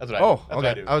 re-roll it. That's what I Oh, do. That's what I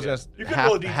okay. do. I was Yeah. gonna You could half-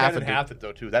 roll a d10 half a and D- half it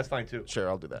though too. That's fine too. Sure,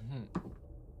 I'll do that.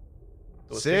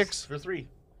 So a 6. for 3.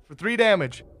 For 3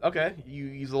 damage. Okay,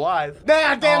 he's alive.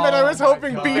 Nah, damn it! I Oh was my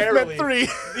hoping God. beef Barely. meant 3.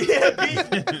 Yeah,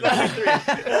 beefy.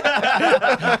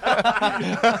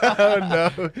 Oh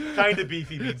no. Kind of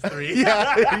beefy means 3.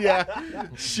 Yeah.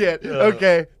 Shit.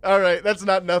 Okay. All right. That's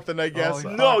not nothing, I guess.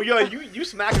 No, you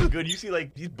smack him good. You see,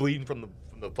 like he's bleeding from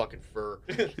the fucking fur.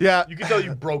 Yeah. You can tell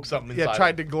you broke something inside. Yeah.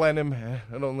 Tried to Glen him.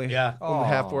 It only half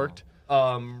Aw. worked.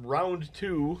 Round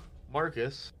 2,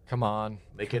 Marcus. Come on.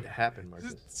 Make it happen,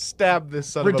 Marcus. Stab this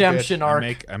son Redemption of a bitch.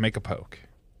 arc. I make a poke.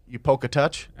 You poke a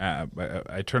touch.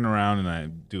 I turn around and I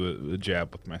do a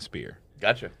jab with my spear.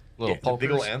 Gotcha. Little It's a big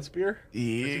ol' pokers. ant spear. Is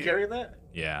he Yeah. carrying that?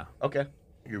 Yeah. Okay.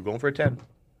 You're going for a 10.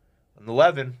 An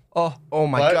 11. Oh. Oh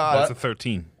my But- God. That's a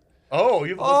 13. Oh,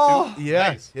 you have a Oh. plus 2. Yeah.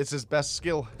 Nice. It's his best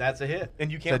skill. That's a hit.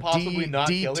 And you The can't possibly not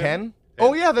kill him. D10.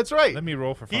 Oh yeah, that's right. Let me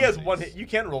roll for fun. He has please. one hit. You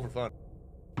can roll for fun.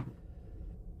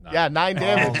 Yeah, 9 Oh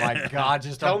damage. my God!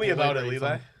 Just Tell me about it, obliterates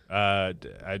Levi. him.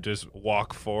 I just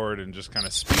walk forward and just kind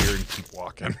of spear and keep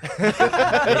walking.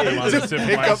 Just Tip of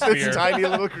pick my up this spear. tiny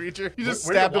little creature. You just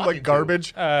Where are you stabbed him walking like to?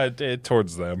 garbage.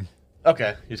 Towards them.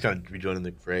 Okay. He's kind of rejoining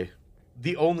the fray.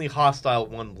 The only hostile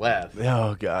one left.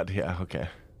 Oh God. Yeah. Okay.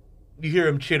 You hear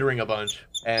him chittering a bunch,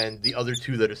 and the other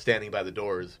two that are standing by the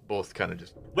doors both kind of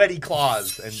just wetty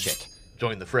claws and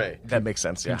join the fray. That makes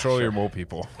sense. Yeah. Control your mole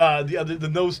people.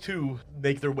 Those two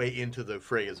make their way into the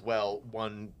fray as well.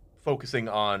 One focusing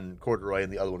on Corduroy,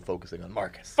 and the other one focusing on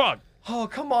Marcus. Fuck. Oh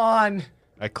come on!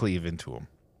 I cleave into him.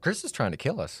 Chris is trying to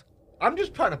kill us. I'm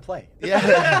just trying to play. Yeah.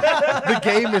 The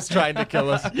game is trying to kill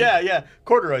us. Yeah.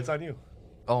 Corduroy, it's on you.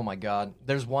 Oh my God!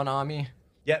 There's one on me.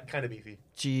 Yeah, kind of beefy.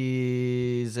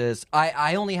 Jesus!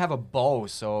 I only have a bow,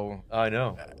 so I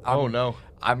know. Oh no.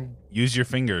 I'm. Use your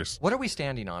fingers. What are we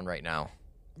standing on right now?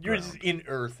 You're just in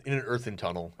an earthen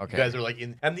tunnel. Okay. You guys are like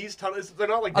in, and these tunnels, they're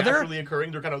not like Are there- naturally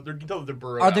occurring. They're you can tell that they're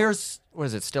burrowed Are out. there, what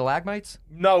is it, stalagmites?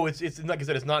 No, it's like I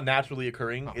said, it's not naturally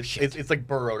occurring. shit. It's like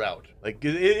burrowed out. Like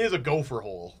it is a gopher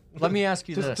hole. Let me ask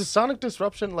you Does this. sonic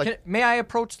disruption May I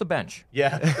approach the bench?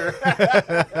 Yeah, sure.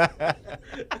 I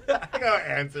gotta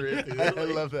answer it, dude. I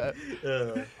love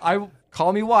that.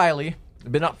 Call me Wiley.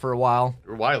 I've been up for a while.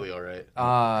 You're Wiley, all right.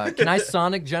 Can I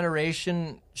sonic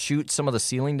generation shoot some of the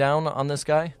ceiling down on this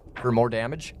guy for more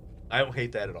damage? I don't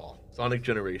hate that at all. Sonic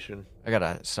Generation. I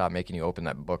gotta stop making you open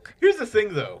that book. Here's the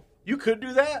thing, though. You could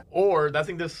do that, or that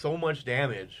thing does so much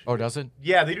damage. Oh, does it?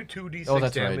 Yeah, they do 2d6 Oh,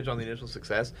 that's damage right. on the initial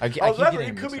success. I keep that getting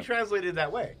it could mixed be up. translated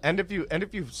that way. And if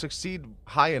you succeed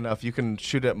high enough, you can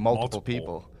shoot at multiple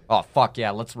people. Oh, fuck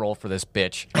yeah. Let's roll for this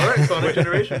bitch. All right, Sonic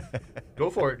Generation. Go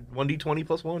for it. 1d20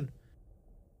 plus 1.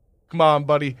 Come on,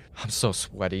 buddy. I'm so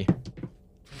sweaty.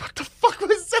 What the fuck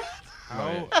was that?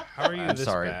 How are you I'm this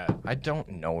sorry. bad? I don't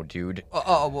know, dude.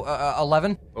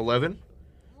 11? 11?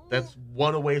 That's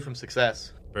 1 away from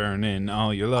success. Burning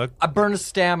all your luck. I burned a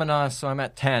stamina, so I'm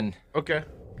at 10. Okay.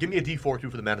 Give me a d4, too,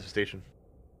 for the manifestation.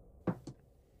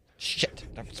 Shit.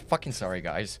 I'm fucking sorry,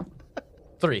 guys.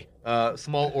 3.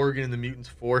 Small organ in the mutant's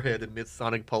forehead emits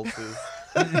sonic pulses.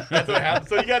 That's what happens.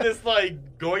 So you got this,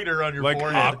 like, goiter on your Like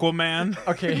forehead. Aquaman.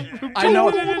 Okay.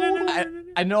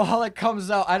 I know how it comes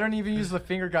out. I don't even use the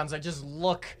finger guns. I just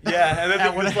look. Yeah, and then at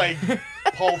it what just, like,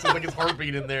 pulses, like his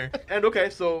heartbeat in there. And, okay,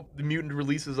 so the mutant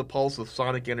releases a pulse of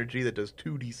sonic energy that does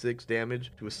 2d6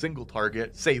 damage to a single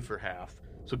target, save for half.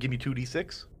 So give me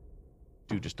 2d6.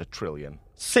 Do just a trillion.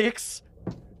 6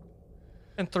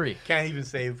 and 3. Can't even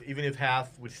save, even if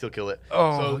half would still kill it.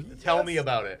 Oh, so tell me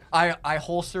about it. I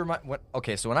holster my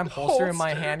so when I'm holstering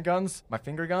my handguns, my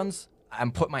finger guns,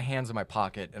 I'm putting my hands in my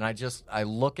pocket and I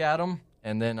look at them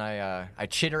and then I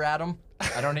chitter at them.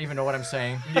 I don't even know what I'm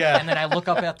saying. Yeah. And then I look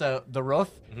up at the roof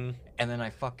and then I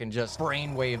fucking just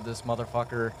brainwave this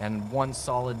motherfucker and one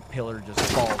solid pillar just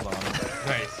falls on him.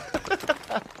 Nice.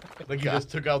 Like you just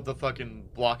took out the fucking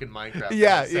block in Minecraft.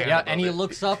 Yeah, Sand Yeah, above and he it.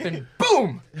 looks up and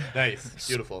boom! Nice.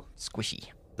 Beautiful. Squishy.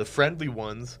 The friendly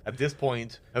ones at this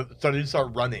point have started to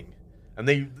start running. And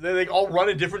they all run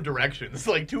in different directions.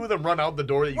 Like 2 of them run out the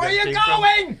door that you Where guys you came from.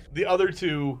 going? The other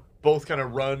 2 both kind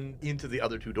of run into the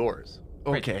other 2 doors.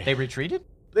 Okay. Wait, they retreated?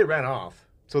 They ran off.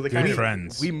 So they Good kind of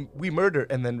friends. We murder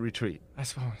and then retreat. I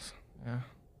suppose. Yeah.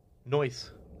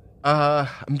 Noise.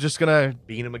 I'm just gonna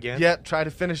Bean him again. try to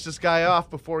finish this guy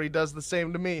off before he does the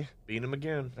same to me. Bean him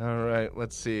again. All right,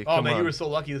 let's see. Oh Come man, on. you were so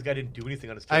lucky this guy didn't do anything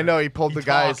on his turn. I know, he pulled the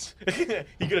guys. talked. He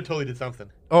could have totally did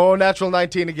something. Oh, natural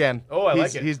 19 again. Oh, I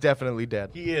He's- like it. He's definitely dead.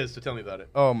 He is, so tell me about it.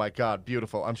 Oh my god,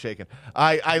 beautiful. I'm shaking.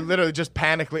 I literally just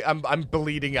panically I'm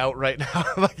bleeding out right now.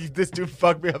 Like this dude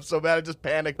fucked me up so bad I just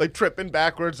panicked, like tripping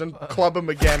backwards and club him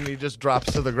again and he just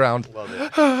drops to the ground. Love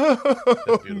it.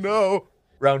 Oh no.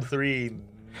 Round 3,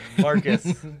 Marcus.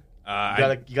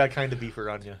 I, you got kind of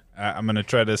beefer on you. I'm gonna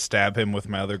try to stab him with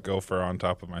my other gopher on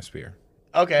top of my spear.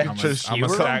 Okay. I'm Just gonna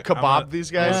skewer 'em? stack- Kebab I'm gonna-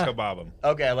 these guys? I'm gonna kebab him.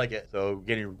 Okay, I like it. So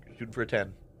again, you're shooting for a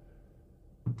 10.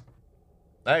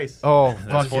 Nice. Oh, That's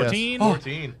fuck yes. 14.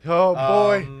 14. Oh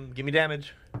boy. Give me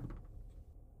damage.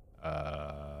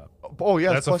 Oh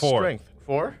yeah, that's a plus 4. strength.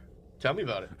 4? Tell me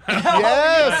about it.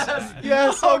 Yes.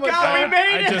 Yes. Oh, my god.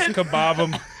 I just kebab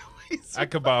him. I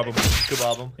kebab him.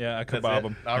 Kebab him. Yeah, I That's kebab it?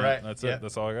 him. All Yeah, right. That's Yeah. it.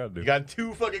 That's all I gotta do. You got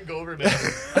 2 fucking Gover men.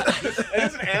 And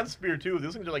it's an ant spear too.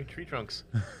 Those things are like tree trunks.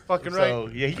 Fucking So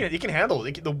right. yeah, he can handle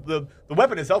it. The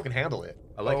weapon itself can handle it.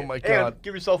 I like Oh it. my God. And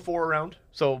give yourself 4 around.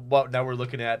 So what? Now we're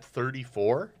looking at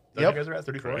 34. That Yep. You guys are at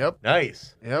 34. Yep.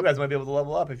 Nice. Yep. You guys might be able to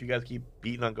level up if you guys keep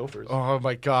beating on gophers. Oh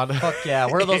my god. Fuck yeah.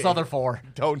 Where are those other 4?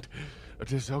 Don't.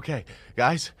 It's okay,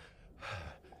 guys.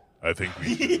 I think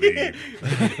we should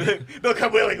leave. They'll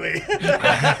come willingly.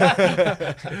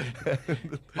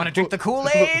 Want to drink the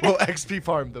Kool-Aid? We'll XP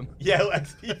farm them. Yeah,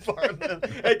 XP farm them.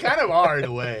 They kind of are in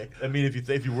a way. I mean,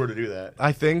 if you were to do that.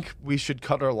 I think we should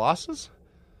cut our losses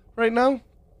right now.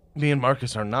 Me and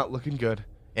Marcus are not looking good.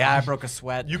 Yeah, I broke a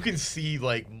sweat. You can see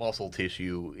like muscle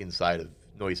tissue inside of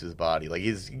Noise's body. Like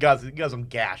he got some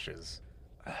gashes.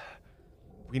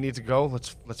 We need to go.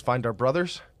 Let's find our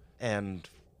brothers and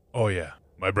Oh yeah,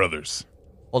 my brothers.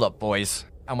 Hold up, boys.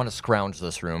 I want to scrounge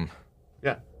this room.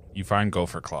 Yeah. You find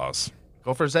gopher claws.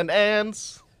 gophers and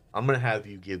ants. I'm gonna have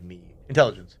you give me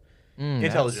intelligence.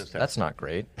 Intelligence test. That's not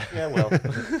great. Yeah, well.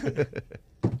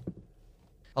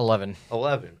 11.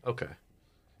 11. Okay.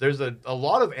 There's a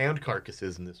lot of ant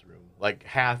carcasses in this room, like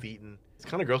half eaten. It's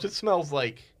kind of gross. It smells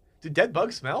like. Do dead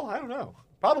bugs smell? I don't know.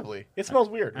 Probably. It smells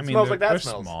weird. It smells like they're that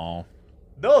smells. small.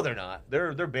 No, they're not.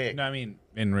 They're big. No, I mean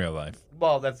in real life.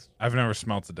 Well, that's I've never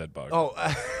smelt a dead bug. Oh,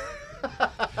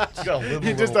 You got a little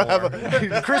You just don't have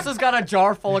a. Chris has got a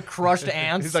jar full of crushed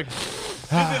ants. He's like, This is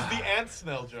the ant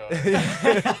smell, Joe.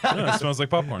 It smells like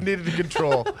popcorn. needed to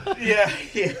control. yeah.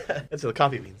 That's what the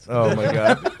coffee beans. Oh my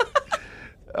god.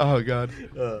 Oh god.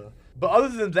 But other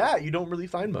than that, you don't really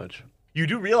find much. You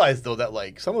do realize, though, that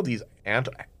like some of these ant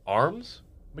arms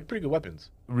make pretty good weapons.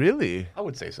 Really? I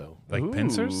would say so. Like Ooh.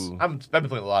 pincers? I've been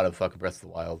playing a lot of fucking Breath of the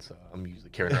Wild, so I'm usually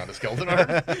carrying around a skeleton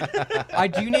arm. I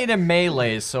do need a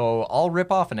melee, so I'll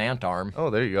rip off an ant arm. Oh,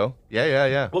 there you go.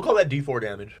 Yeah. We'll call that D4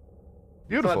 damage. It's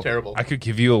Beautiful. not terrible. I could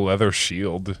give you a leather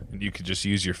shield, and you could just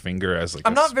use your finger as like.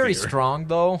 I'm a not very spear. strong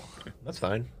though. That's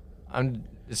fine.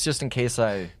 It's just in case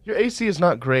I. Your AC is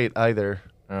not great either.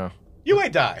 Oh. You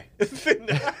might die. Which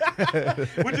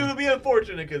would be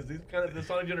unfortunate because these kind of the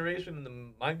sonic generation and the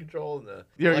mind control and the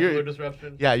molecular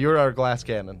disruption. Yeah, you're our glass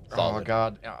cannon. Oh Solid.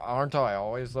 god, aren't I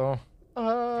always though?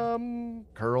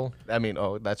 Curl. I mean,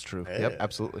 oh, that's true. Yeah. Yep,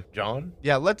 absolutely. John,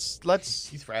 Yeah, let's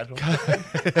he's fragile. in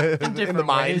the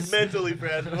mind. ways. Mentally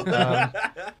fragile.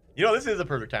 You know, this is a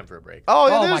perfect time for a break. Oh,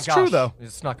 Oh it my is gosh, true though. it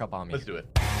snuck up on me. Let's do it.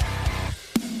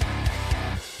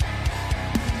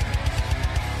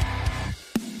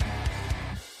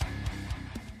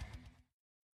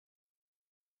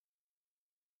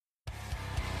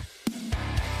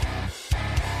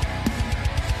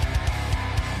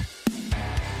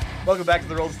 Welcome back to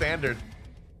the Roll Standard.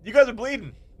 You guys are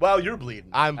bleeding. Wow, you're bleeding.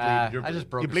 I'm bleeding. You're I just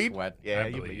broke You a bleed? sweat. Yeah, I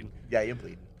you bleed. bleed. Yeah, you're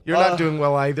bleeding. You're not doing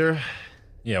well either.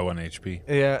 Yeah, 1 HP.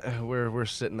 Yeah, we're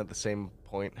sitting at the same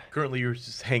point. Currently, you're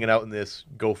just hanging out in this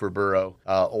gopher burrow,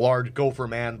 a large gopher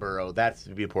man burrow. That's to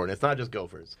be important. It's not just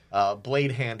gophers.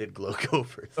 Blade-handed glow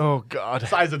gophers. Oh god.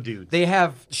 Size of dudes. They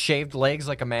have shaved legs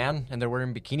like a man, and they're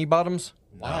wearing bikini bottoms.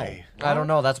 Why? I don't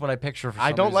know. That's what I picture. For I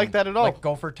some don't like reason. that at all. Like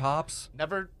gopher tops.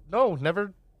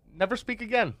 Never speak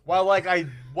again. Well, like, I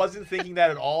wasn't thinking that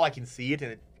at all. I can see it,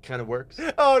 and it kind of works.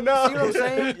 Oh no. See what I'm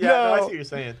saying? Yeah, no, I see what you're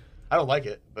saying. I don't like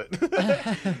it, but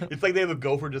it's like they have a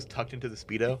gopher just tucked into the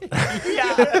Speedo.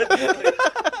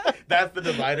 That's the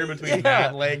divider between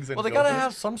man legs and Well, they gophers. gotta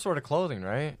have some sort of clothing,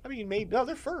 right? I mean, maybe no,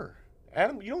 they're fur.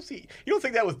 Adam, you don't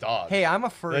think that was dogs? Hey, I'm a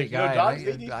furry Like, you know, guy. dogs,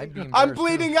 they need I'd be to- I'm embarrassed,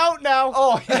 bleeding too. out now.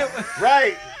 Oh,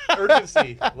 Right,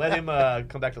 urgency. Let him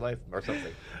come back to life or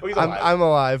something. Oh, he's alive. I'm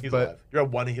alive, He's but alive. You're at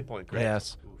 1 hit point, correct?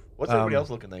 yes. Oof. What's everybody else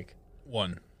looking like?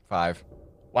 1. 5.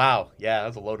 Wow, yeah,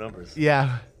 that's a low numbers.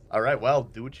 Yeah. All right, well,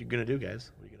 do what you're gonna do,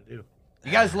 guys. What are you gonna do?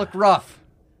 You guys look rough.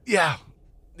 Yeah.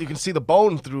 You can see the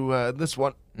bone through this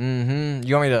one. Mm-hmm.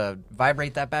 You want me to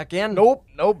vibrate that back in? Nope.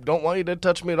 Don't want you to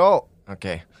touch me at all.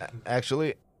 Okay.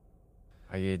 Actually,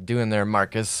 How you doing there,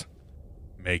 Marcus?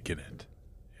 Making it.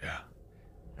 Yeah.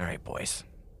 All right, boys.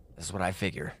 This is what I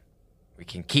figure. We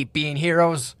can keep being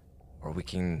heroes, or we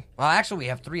can... Well, actually, we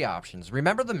have 3 options.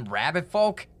 Remember them rabbit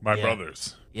folk? My Yeah.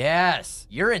 brothers. Yes.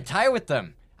 You're in tie with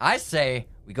them. I say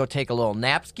we go take a little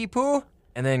napski poo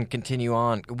and then continue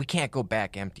on. We can't go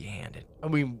back empty-handed. I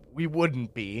mean, we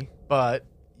wouldn't be, but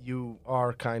you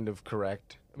are kind of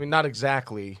correct. I mean, not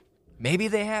exactly. Maybe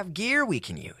they have gear we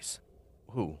can use.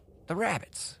 Who? The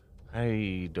rabbits.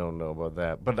 I don't know about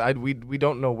that, but we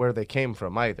don't know where they came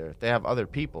from either. They have other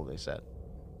people, they said.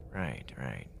 Right.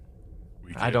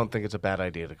 We I don't think it's a bad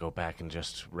idea to go back and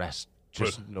just rest,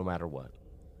 just no matter what.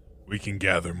 We can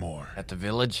gather more. At the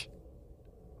village?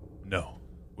 No.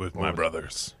 With my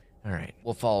brothers. All right.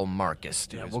 We'll follow Marcus.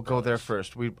 Yeah, we'll go there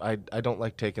first. I don't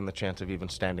like taking the chance of even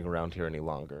standing around here any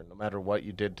longer. No matter what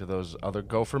you did to those other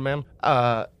gopher men,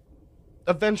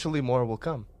 eventually more will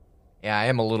come. Yeah, I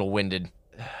am a little winded.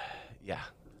 Yeah,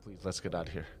 please, let's get out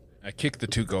of here. I kicked the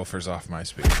 2 gophers off my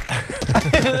speed.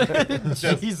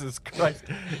 Jesus Christ.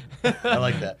 I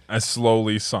like that. I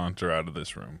slowly saunter out of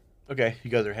this room. Okay,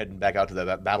 you guys are heading back out to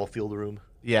that battlefield room.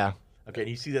 Yeah. Okay, and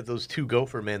you see that those 2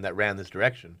 gopher men that ran this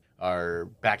direction are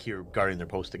back here guarding their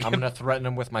post again. I'm going to threaten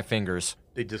him with my fingers.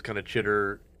 They just kind of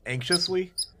chitter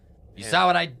anxiously, You saw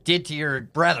what I did to your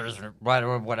brothers or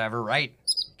whatever, right?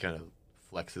 kind of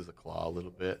flexes a claw a little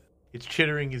bit. Its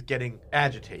chittering is getting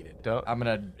agitated. Don't I'm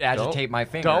going to agitate my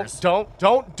fingers.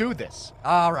 don't do this,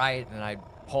 All right. And I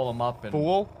pull them up and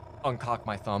fool. uncock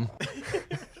my thumb.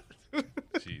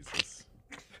 Jesus.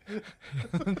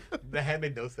 The hand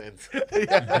made no sense.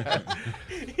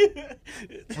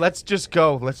 Let's just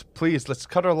go. Let's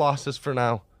cut our losses for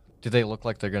now. Do they look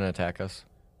like they're going to attack us?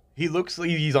 He looks like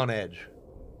he's on edge.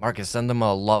 Marcus, send them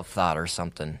a love thought or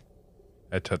something.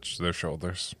 I touch their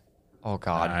shoulders. Oh,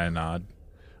 God. I nod.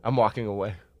 I'm walking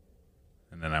away.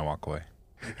 And then I walk away.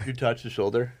 You touch the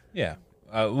shoulder. Yeah.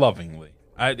 Lovingly.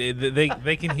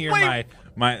 They can hear my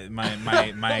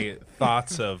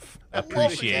thoughts of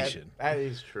appreciation. That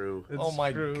is true. Oh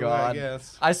my true, god! I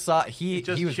guess. I saw he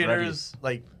Just was ready. chitters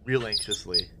like real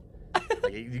anxiously.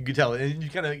 Like you can tell, and you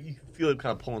feel it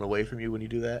kind of pulling away from you when you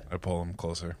do that. I pull him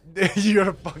closer. You're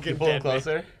a fucking You pull him dead man.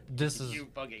 closer. This is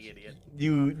Fucking idiot.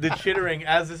 The chittering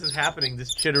as this is happening.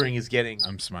 This chittering is getting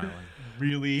I'm smiling.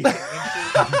 really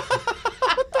anxious.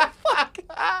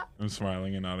 I'm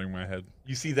smiling and nodding my head.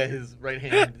 You see that his right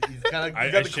hand, he's kind of I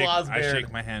got the claws I bared.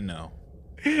 shake my hand. No,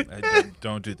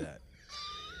 don't do that.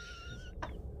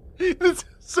 This is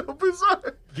so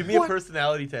bizarre. Give me a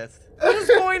personality test. what is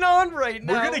going on right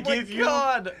now? We're gonna Oh my give you.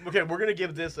 God. Okay, we're gonna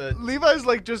give this a. Levi's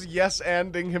like just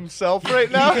yes-anding himself right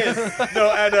now. He is.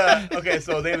 No, and okay,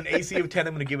 so they have an AC of 10.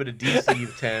 I'm gonna give it a DC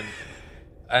of 10,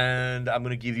 and I'm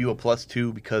gonna give you a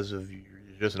 +2 because of you're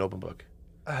just an open book.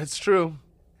 It's true.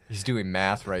 He's doing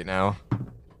math right now.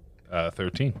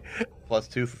 13.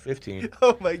 +2 for 15.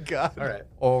 Oh my god. All right.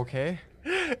 Okay.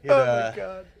 It, Oh my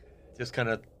god. just kind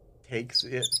of takes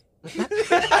it.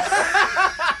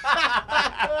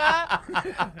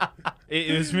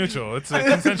 It was mutual. It's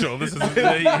consensual. This is he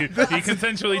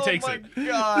consensually takes it.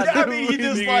 God. I mean, he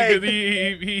just like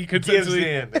He gives consensually.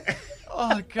 in.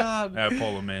 Oh God. I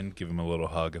pull him in, give him a little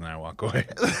hug, and then I walk away.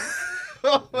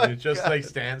 Oh my And it just like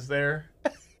stands there.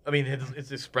 I mean,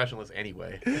 it's expressionless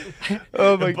anyway.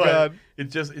 Oh my But god.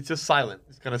 It's just silent.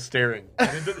 It's kind of staring.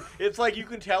 And it's like you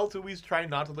can tell too. He's trying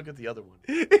not to look at the other one.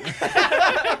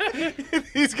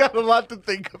 He's got a lot to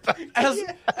think about.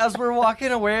 As we're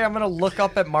walking away, I'm gonna look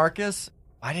up at Marcus.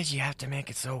 Why did you have to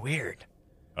make it so weird?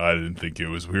 I didn't think it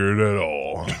was weird at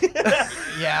all.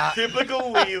 Yeah.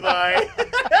 Typical Levi.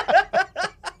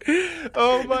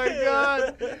 Oh my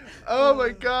god. Oh my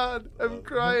god. I'm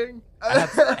crying.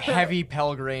 That's heavy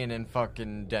Pelgrane and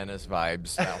fucking Dennis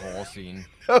vibes, that whole scene.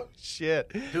 Oh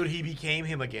shit. Dude, he became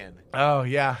him again. Oh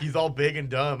yeah. He's all big and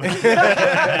dumb. Let's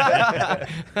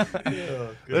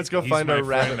go He's find my our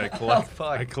friend. rabbit.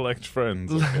 I collect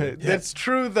friends. That's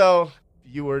true though.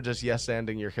 You were just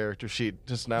yes-anding your character sheet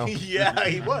just now. Yeah,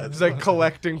 he was. It's like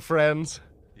collecting friends.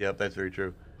 Yep, that's very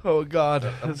true. Oh god.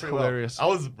 That's Pretty well. hilarious. I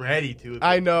was ready to.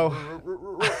 I know.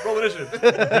 Roll initiative.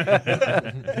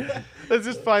 Let's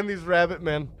just find these rabbit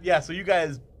men. Yeah, so you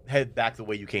guys head back the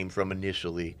way you came from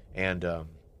initially, and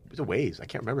it's a ways. I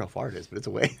can't remember how far it is, but it's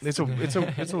a ways. It's a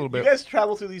little You bit. guys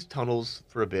travel through these tunnels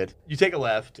for a bit. You take a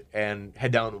left and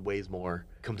head down a ways more.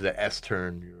 Come to the S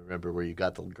turn. You remember where you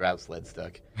got the grab sled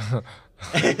stuck.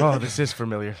 Oh, this is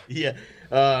familiar. Yeah.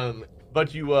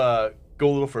 But you go a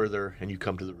little further and you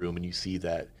come to the room and you see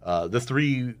that the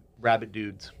 3 rabbit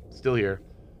dudes still here,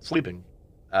 sleeping.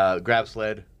 Grab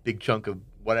sled, big chunk of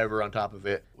whatever on top of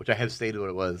it, which I have stated what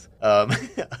it was,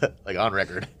 like on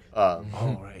record. Oh,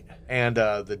 right. And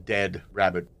the dead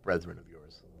rabbit brethren of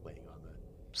yours laying on the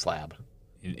slab.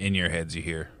 In your heads, you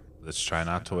hear, let's try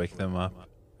not to wake them up.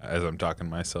 As I'm talking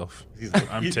to myself.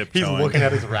 I'm He's tiptoeing. looking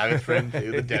at his rabbit friend,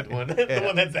 too, the dead one. The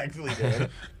one that's actually dead.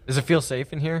 Does it feel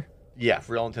safe in here? Yeah,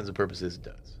 for all intents and purposes, it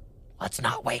does. Let's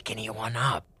not wake anyone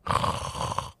up.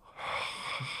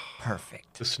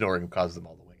 Perfect. The snoring causes them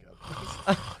all to wake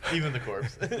up. Even the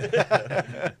corpse.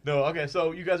 No, okay,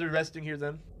 so you guys are resting here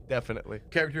then? Definitely.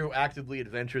 Character who actively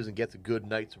adventures and gets a good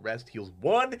night's rest heals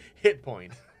 1 hit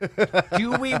point.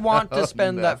 Do we want to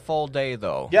spend that full day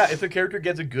though? Yeah, if the character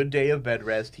gets a good day of bed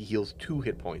rest, he heals 2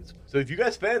 hit points. So if you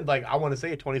guys spend, like, I want to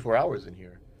say 24 hours in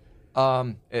here.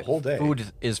 Whole day.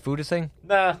 Is food a thing?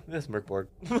 Nah, this Merkborg.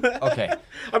 Okay.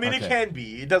 I mean, it Okay. can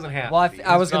be. It doesn't have Well, to be.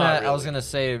 I was It's not gonna really.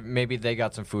 say maybe they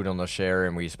got some food on the share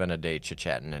and we spend a day chit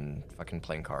chatting and fucking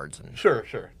playing cards and Sure,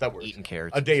 that works. eating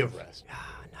carrots. A day of rest.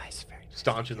 Ah, nice, very nice.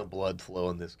 Staunching the blood flow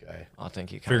in this guy. Oh,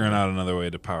 thank you. Figuring out another way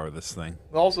to power this thing.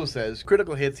 It also says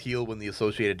critical hits heal when the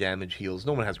associated damage heals.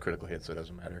 No one has critical hits, so it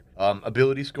doesn't matter.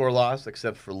 Ability score loss,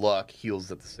 except for luck,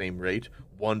 heals at the same rate.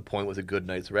 1 point with a good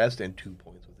night's rest and 2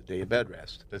 points with a day of bed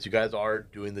rest. Since you guys are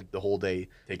doing the whole day,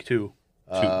 take 2.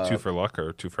 Two for luck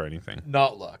or 2 for anything?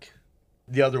 Not luck.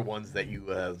 The other ones that you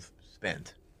have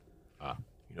spent. Ah.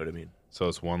 You know what I mean? So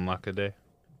it's 1 luck a day?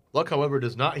 Luck, however,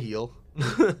 does not heal.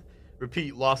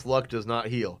 Repeat, lost luck does not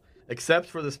heal. Except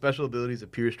for the special abilities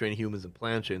of pure strain humans and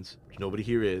planchants, which nobody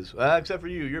here is. Except for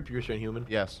you, you're a pure strain human.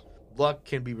 Yes. Luck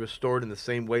can be restored in the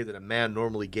same way that a man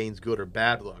normally gains good or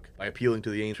bad luck, by appealing to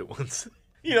the ancient ones.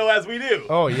 You know, as we do.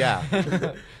 Oh, yeah.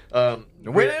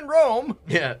 Win in Rome.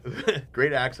 Yeah.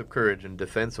 Great acts of courage in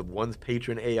defense of one's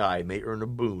patron AI may earn a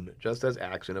boon, just as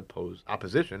acts in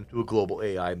opposition to a global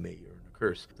AI may earn a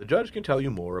curse. The judge can tell you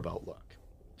more about luck.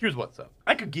 Here's what's up.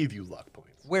 I could give you luck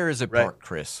points. Where is it Right. parked,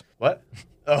 Chris? What?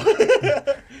 Oh.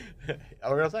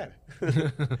 We're outside.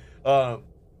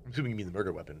 assuming you mean the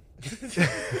murder weapon.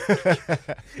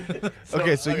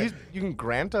 Okay, so you can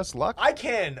grant us luck? I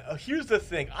can. Here's the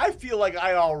thing. I feel like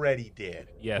I already did.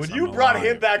 Yes, when I'm you brought alive.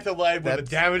 him back to life with a That's-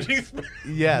 damaging spell,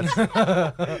 Yes.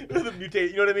 with a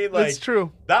mutation, you know what I mean? Like, That's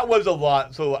true. That was a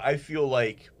lot, so I feel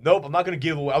like, nope, I'm not going to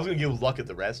give away. I was going to give luck at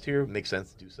the rest here. Makes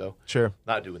sense to do so. Sure.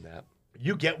 Not doing that.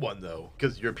 You get one, though,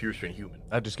 because you're a pure strain human.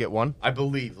 I just get one? I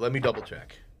believe. Let me double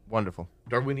check. Wonderful.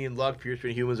 Darwinian luck, pure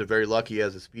strain humans are very lucky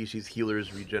as a species.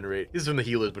 Healers regenerate. This is from the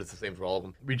healers, but it's the same for all of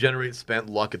them. Regenerate spent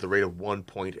luck at the rate of 1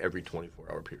 point every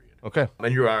 24-hour period. Okay.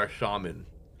 And you are a shaman.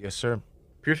 Yes, sir.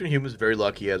 Pure strain humans are very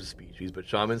lucky as a species, but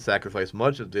shamans sacrifice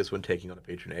much of this when taking on a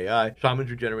patron AI. Shamans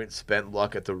regenerate spent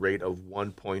luck at the rate of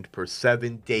 1 point per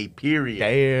 7-day period.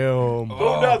 Damn.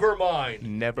 Oh, never mind.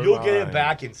 Never You'll get it mind.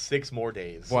 back in 6 more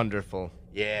days. Wonderful.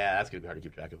 Yeah, that's gonna be hard to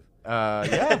keep track of.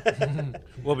 Yeah.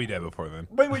 We'll be dead before then.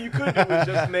 But what you could do is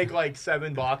just make like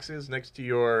 7 boxes next to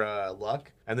your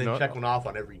luck, and then No, check one off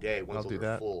on every day once I'll do those are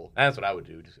that. full. That's what I would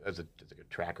do, just as a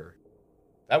tracker.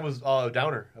 That was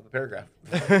downer of a paragraph.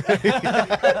 So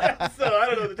I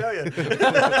don't know what to tell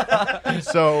you.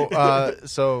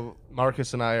 So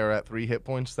Marcus and I are at 3 hit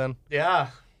points then? Yeah.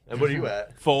 And what are you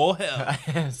at? Full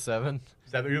hell. 7.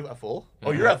 Is that you at full?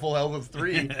 Oh, you're at full health with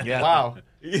 3. Yeah. Wow.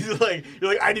 You're like,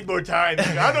 I need more time. He's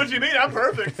like, I don't know what you mean. I'm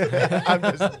perfect. I'm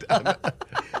just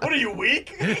What are you,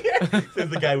 weak? Says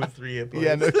the guy with 3 hit points.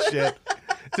 Yeah, no shit.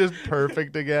 Just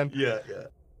perfect again. Yeah.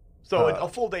 So a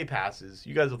full day passes.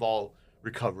 You guys have all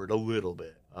recovered a little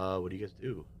bit. What do you guys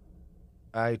do?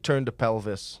 I turned to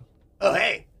pelvis. Oh,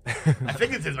 hey. I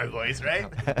think this is my voice, right?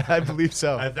 I believe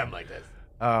so. I'm like this.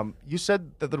 You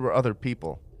said that there were other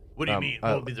people. What do you mean?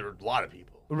 Well, there are a lot of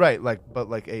people. Right, but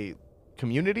like a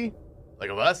community? Like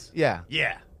of us? Yeah.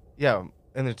 Yeah. Yeah.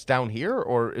 And it's down here,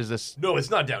 or is this... No, it's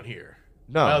not down here.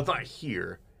 No. Well, it's not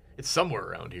here. It's somewhere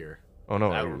around here. Oh,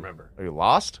 no. I don't remember. Are you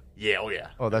lost? Yeah, oh yeah.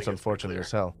 Oh, I that's think it's pretty unfortunate clear.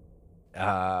 as hell.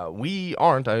 We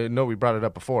aren't. I know we brought it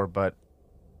up before, but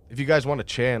if you guys want a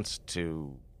chance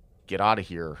to get out of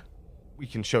here, we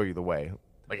can show you the way.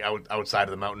 Like outside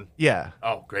of the mountain? Yeah.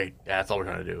 Oh, great. Yeah, that's all we're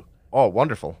trying to do. Oh,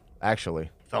 wonderful,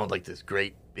 actually. Found like this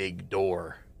great big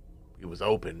door. It was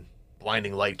open.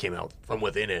 Blinding light came out from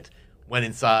within it. Went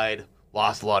inside,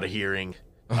 lost a lot of hearing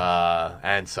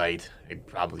and sight. I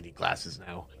probably need glasses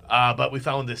now. But we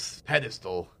found this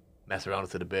pedestal. Mess around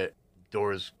with it a bit.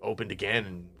 Doors opened again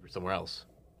and we're somewhere else.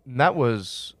 And that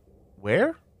was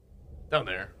where? Down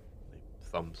there.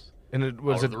 Thumbs. And it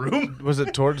was All over the room? Was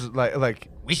it towards like?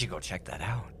 We should go check that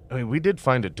out. I mean, we did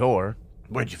find a door.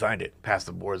 Where'd you find it? Past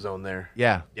the war zone there?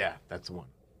 Yeah. Yeah, that's the one.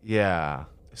 Yeah.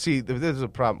 See, there's a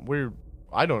problem.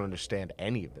 I don't understand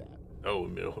any of that. Oh,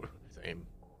 no. Same.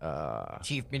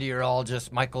 Chief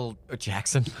Meteorologist Michael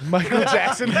Jackson. Michael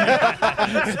Jackson.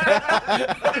 I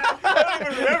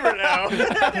don't even remember now.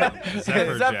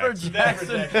 Zephyr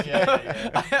Jackson.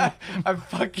 I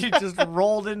fucking just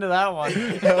rolled into that one.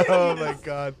 Oh my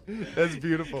god, that's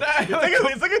beautiful.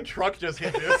 It's like a truck just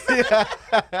hit this.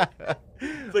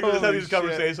 It's like we just have Holy these shit.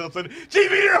 conversations. And Chief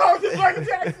Meteorologist Michael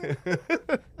Jackson.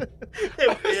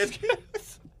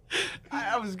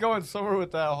 I was going somewhere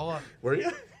with that. Hold on. Were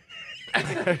you?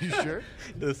 Are you sure?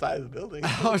 To the side of the building.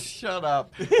 Oh, shut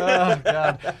up. Oh,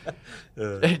 God.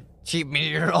 Chief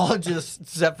Meteorologist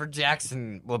Zephyr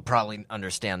Jackson will probably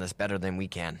understand this better than we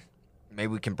can. Maybe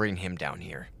we can bring him down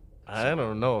here. I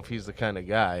don't know if he's the kind of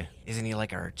guy. Isn't he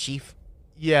like our chief?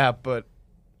 Yeah, but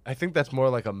I think that's more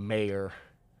like a mayor,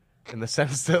 in the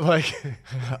sense that like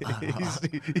he's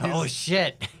Oh,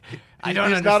 shit. I he's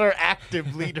don't not our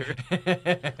active leader.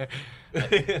 I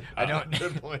don't.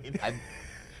 Good point.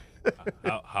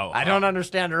 I don't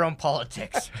understand our own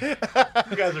politics. You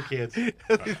guys are kids. You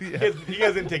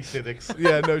guys didn't take civics.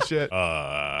 Yeah, no shit.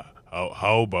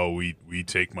 How about we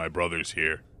take my brothers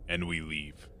here and we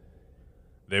leave?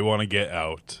 They want to get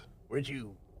out. Where'd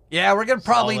you? Yeah, we're gonna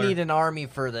probably Smaller. need an army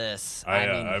for this.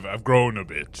 I've grown a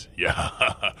bit. Yeah.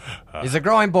 He's a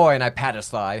growing boy, and I pat his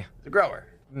thigh. The grower.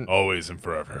 Always and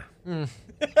forever. Now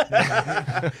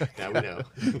we know.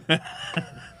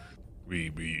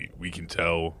 We can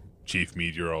tell Chief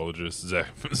Meteorologist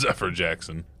Zephyr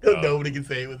Jackson Nobody can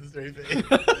say it with a straight face.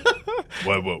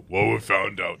 what we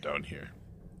found out down here.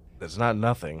 That's not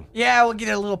nothing. Yeah, we'll get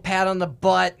a little pat on the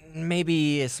butt, and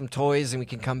maybe some toys, and we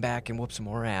can come back and whoop some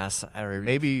more ass. Or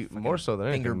Maybe more so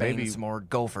than finger anything. bang Maybe some more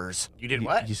gophers. You did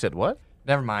what? You said what?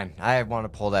 Never mind. I want to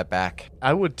pull that back.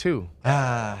 I would too.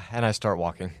 And I start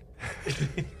walking.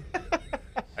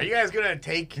 Are you guys gonna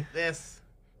take this?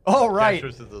 Oh, right.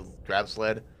 Gestures to the grab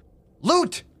sled.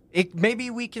 Loot! Maybe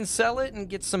we can sell it and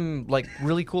get some, like,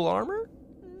 really cool armor?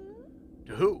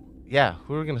 To who? Yeah,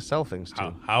 who are we gonna sell things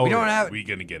to? How We don't are have- we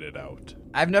gonna get it out?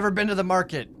 I've never been to the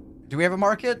market. Do we have a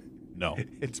market? No.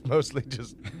 It's mostly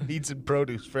just meats and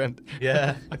produce, friend.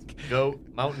 Yeah. Goat,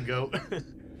 mountain goat.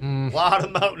 A lot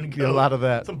of mountain goat. Yeah, a lot of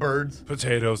that. Some birds.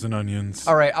 Potatoes and onions.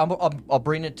 All right, I'll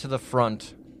bring it to the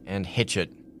front and hitch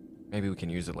it. Maybe we can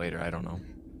use it later. I don't know.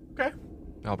 Okay.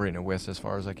 I'll bring it with as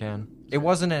far as I can. It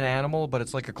wasn't an animal, but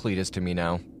it's like a Cletus to me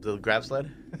now. The grab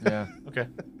sled? Yeah. Okay.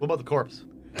 What about the corpse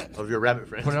of your rabbit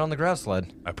friend? Put it on the grass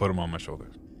sled. I put him on my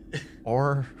shoulders.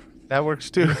 Or That works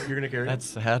too. You're going to carry it? that's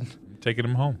sad. I'm taking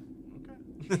him home.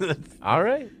 All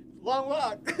right. Long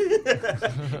walk. You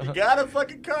got a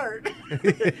fucking cart.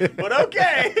 But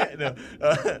okay.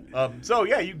 No. So,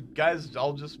 yeah, you guys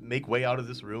all just make way out of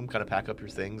this room, kind of pack up your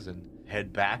things, and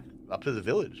head back up to the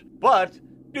village. But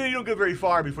you don't get very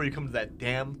far before you come to that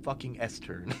damn fucking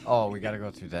S-turn. Oh, we gotta go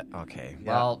through that. Okay.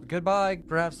 Yeah. Well, goodbye,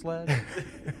 grass sled.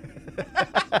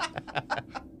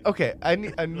 Okay, I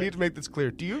need to make this clear.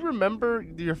 Do you remember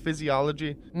your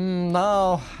physiology?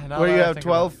 No. Where you have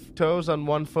 12 toes on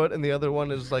one foot and the other one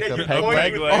is like a You're peg pointing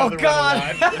leg? with the Oh, other one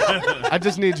God. alive. I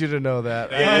just need you to know that.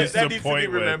 Yeah, is that the needs point to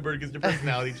be with- remembered because your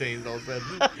personality changed all of a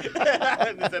sudden.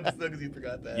 In this episode because you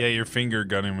forgot that. Yeah, you're finger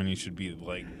gunning when you should be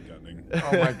leg gunning.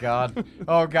 Oh my God.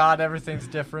 Oh God, everything's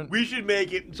different. We should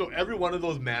make it so every one of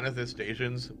those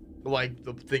manifestations, like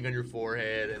the thing on your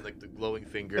forehead and like the glowing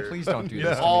finger, Please don't do Yeah.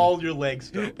 this. To me. all your legs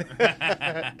stuff.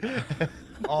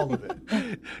 All of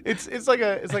it. It's like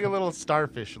a little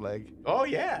starfish leg. Oh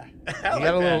yeah. You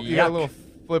got a little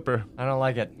flipper. I don't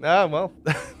like it. Ah, well,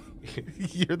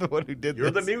 you're the one who did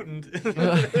You're the this.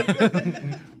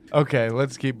 mutant. Okay,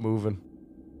 let's keep moving.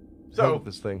 So With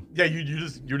this thing. yeah,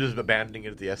 you're just abandoning it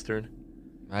at the S turn.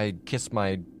 I kiss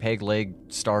my peg leg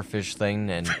starfish thing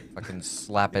and fucking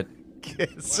slap it.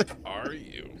 Kiss. Are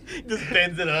you? Just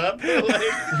bends it up.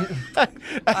 Like,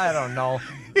 I don't know.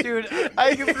 Dude,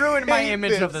 you've ruined my hate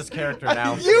image of this. this character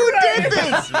now. You did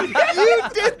this! You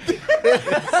did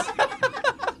this!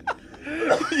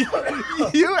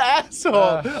 You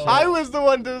asshole! I was the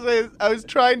one to say. I was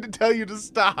trying to tell you to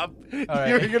stop. right.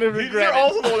 You're gonna regret you're it.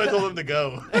 also the one that told him to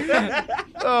go.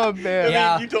 Oh man!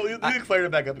 Yeah. You fired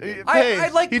it back up again. Hey, I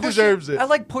like he push deserves it. I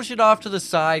like push it off to the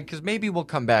side because maybe we'll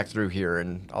come back through here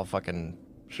and I'll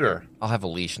Sure. have a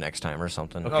leash next time or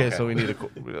something. Okay, Okay. so we need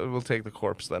we'll take the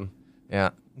corpse then. Yeah.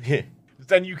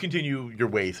 Then you continue your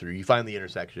way through. You find the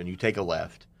intersection. You take a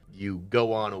left. You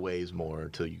go on a ways more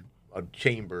till a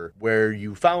chamber where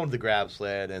you found the grab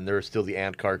sled, and there are still the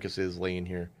ant carcasses laying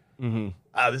here. Mm-hmm.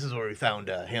 This is where we found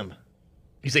him.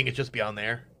 You saying it's just beyond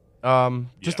there?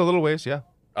 Just a little ways, yeah.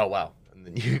 Oh wow! And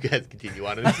then you guys continue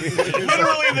on. Literally,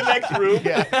 the next room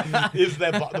is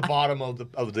the bottom of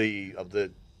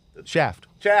the Shaft.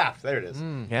 shaft. There it is.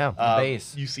 Yeah.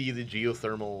 Base. You see the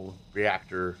geothermal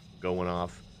reactor going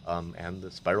off, and the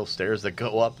spiral stairs that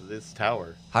go up this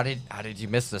tower. How did you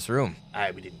miss this room?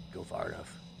 We didn't go far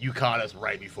enough. You caught us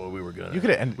right before we were gonna. You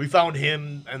could've ended- We found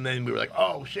him, and then we were like,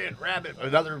 "Oh shit, rabbit!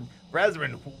 Another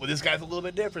brethren. Well, this guy's a little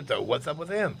bit different, though. What's up with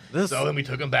him?" So then we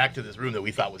took him back to this room that we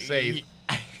thought was safe.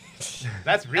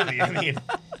 That's really, I mean,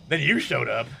 then you showed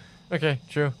up. Okay,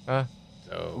 true.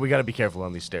 So We got to be careful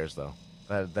on these stairs, though.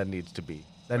 That needs to be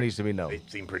known. they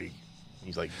seem pretty.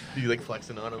 He's like, you like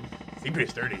flexing on him. Seem pretty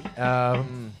sturdy.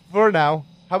 For now,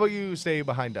 how about you stay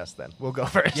behind us then? We'll go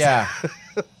first. Yeah.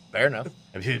 Fair enough.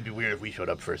 I mean, it'd be weird if we showed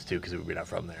up first too, because we're not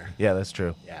from there. Yeah, that's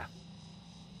true. Yeah.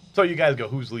 So you guys go.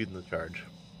 Who's leading the charge?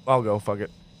 I'll go. Fuck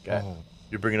it. Okay. Oh.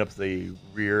 You're bringing up the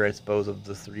rear, I suppose, of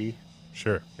the three.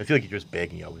 Sure. I feel like you're just big,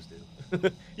 and you always do.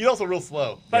 You're also real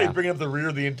slow. How Yeah. you bringing up the rear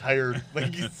of the entire,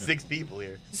 like, 6 people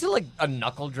here? Is he like a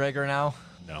knuckle dragger now?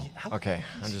 No. Okay,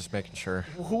 I'm just making sure.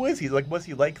 Who is he? Like, what's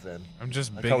he like then? I'm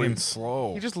just Like big how he- and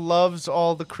slow. He just loves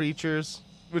all the creatures,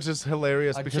 which is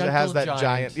hilarious A because it has that gentle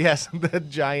giant. giant. Yes, that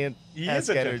giant He esque is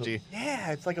a gentle- energy.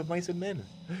 Yeah, it's like a mice and men.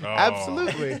 Oh,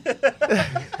 Absolutely.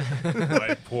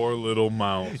 My poor little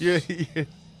mouse. You're-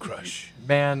 Crush.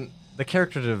 Man, the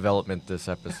character development this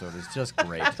episode is just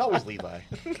great. It's always Levi.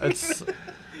 It's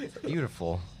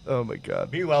beautiful. oh my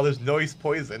god. Meanwhile, there's Noise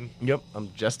Poison. Yep,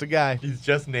 I'm just a guy. He's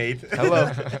just Nate.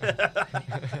 Hello.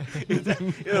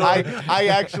 You know, I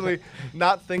actually,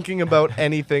 not thinking about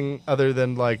anything other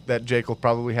than like that Jake will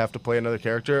probably have to play another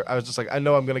character. I was just like, I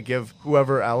know I'm gonna give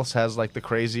whoever else has like the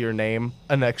crazier name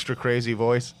an extra crazy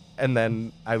voice, and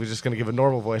then I was just gonna give a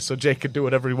normal voice so Jake could do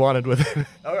whatever he wanted with it.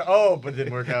 oh, but it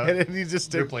didn't work out. and then he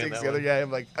just You're takes playing the that other one. guy.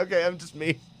 I'm like, okay, I'm just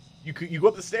me. You go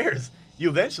up the stairs. You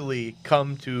eventually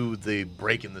come to the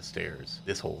break in the stairs.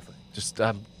 This whole thing. Just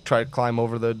try to climb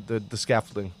over the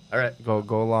scaffolding. All right, Go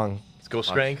along. let's go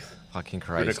strength. Fucking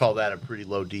We're gonna Christ. call that a pretty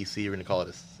low DC. We're gonna call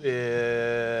it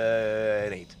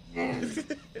an 8.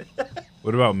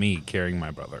 What about me carrying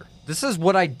my brother? This is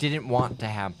what I didn't want to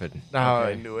happen. No,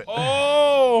 I knew it.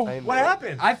 Oh! I knew What it.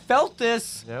 happened? I felt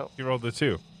this. Yep. You rolled a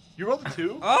 2. You rolled a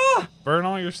 2? Ah! Burn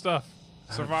all your stuff.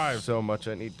 Survive. So much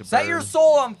I need to Set burn. your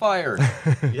soul on fire.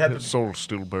 You have to, soul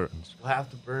still burns. you'll have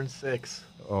to burn 6.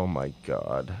 Oh my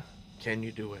god. Can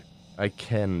you do it? I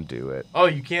can do it. Oh,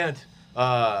 you can't.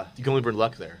 You can only burn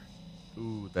luck there.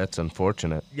 Ooh, that's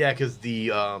unfortunate. Yeah, because the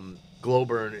glow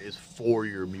burn is for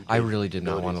your mutation. I really did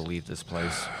not want to abilities. leave this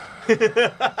place.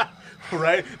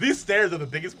 Right? These stairs are the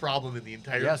biggest problem in the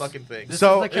entire Yes. fucking thing. This is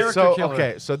the character killer.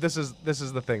 okay, so this is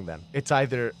the thing then. It's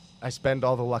either I spend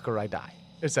all the luck or I die.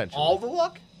 Essentially. All the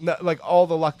luck? No, like all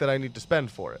the luck that I need to spend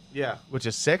for it, Yeah. which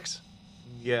is 6.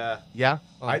 Yeah. Yeah.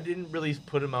 I didn't really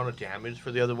put amount of damage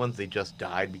for the other ones. They just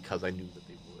died because I knew that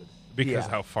they would. Because Yeah.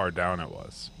 how far down it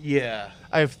was. Yeah.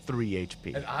 I have 3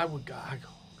 HP. And I would, God.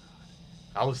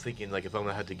 I was thinking, like, if I'm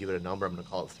going to have to give it a number, I'm going to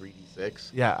call it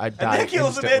 3d6. Yeah, I And die that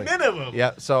kills them instantly. at minimum.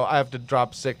 Yeah, so I have to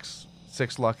drop 6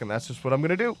 luck, and that's just what I'm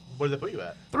gonna do. What does that put you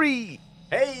at? 3.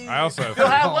 Hey! I also have still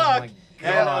three. have Oh luck. my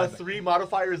And God. 3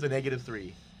 modifier is a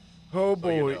 -3. Oh So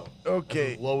you boy. know. Okay.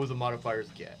 That's as low as the modifiers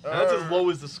get. And that's as low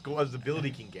as the score as the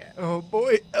ability can get. Oh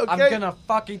boy. Okay. I'm gonna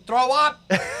fucking throw up.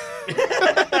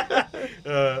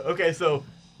 Okay, so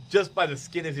just by the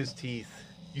skin of his teeth,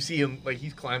 you see him like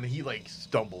he's climbing. He like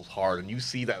stumbles hard, and you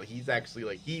see that he's actually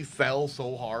like he fell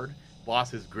so hard,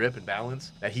 lost his grip and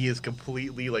balance that he is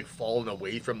completely like fallen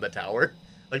away from the tower.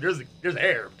 Like there's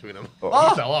air between them. Oh.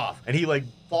 He fell off, and he like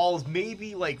falls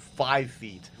maybe like 5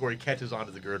 feet before he catches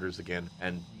onto the girders again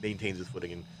and maintains his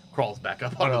footing and crawls back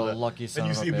up What onto a the. lucky son and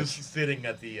you of a see him bitch. just sitting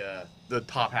at the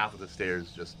top half of the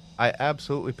stairs. Just I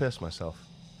absolutely pissed myself.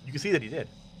 you can see that he did,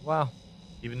 Wow.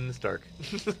 even in this dark.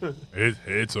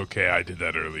 It's okay. I did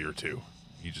that earlier, too.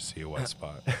 You just see a wet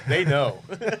spot. They know.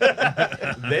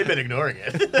 They've been ignoring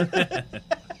it.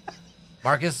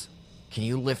 Marcus, can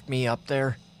you lift me up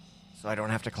there so I don't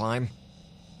have to climb?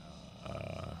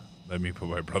 Let me put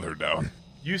my brother down.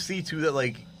 You see too that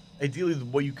like ideally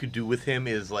what you could do with him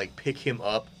is like pick him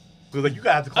up. So like you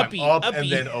gotta have to climb Uppy, up uppy. and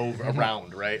then over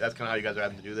around, right? That's kind of how you guys are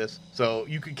having to do this. So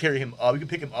you could carry him up. You can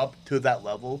pick him up to that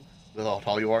level with how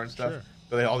tall you are and stuff. Sure.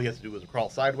 So then all he has to do is crawl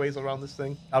sideways around this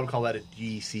thing. I would call that a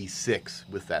DC 6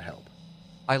 with that help.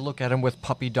 I look at him with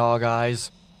puppy dog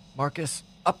eyes. Marcus,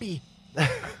 uppy.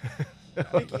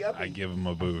 Picky up. I give him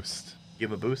a boost. Give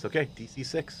him a boost. Okay, DC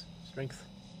 6 strength.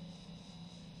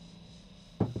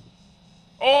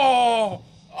 Oh!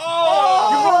 You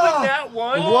rolled a nat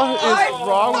 1. What is I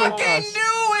wrong with fucking us?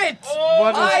 knew it!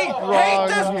 What is I wrong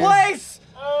hate this here? place!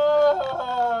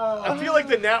 I feel like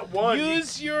the nat 1.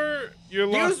 Use your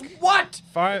luck. Use what?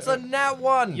 5. It's a nat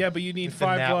 1. Yeah, but you need It's a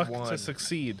 5 nat luck 1. to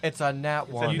succeed. It's a nat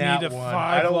 1. You nat need a 1. I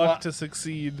 5 don't luck want- to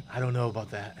succeed. I don't know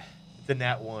about that. It's a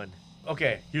nat 1.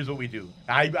 Okay, here's what we do.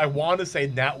 I want to say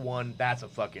nat 1, that's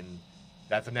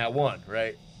a nat 1,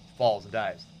 right? Falls and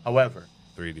dies. However,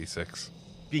 3d6.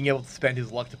 being able to spend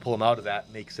his luck to pull him out of that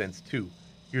makes sense too.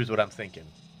 Here's what I'm thinking.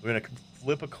 We're going to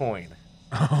flip a coin.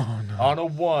 Oh, no. On a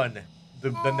 1,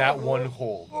 the nat 1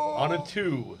 hold. On a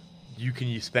 2,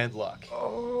 you spend luck.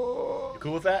 You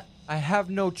cool with that? I have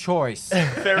no choice.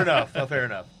 Fair enough. Fair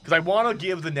enough. Because I want to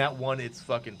give the nat 1 its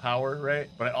fucking power, right?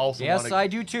 But I also want Yes, to... I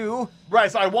do too. Right,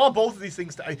 so I want both of these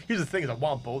things to... Here's the thing is I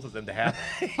want both of them to happen.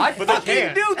 I But they fucking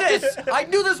can't. knew this. I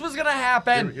knew this was gonna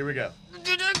happen. Here we go.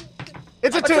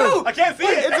 It's a 2. I can't see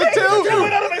it. It's a 2.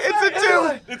 It's a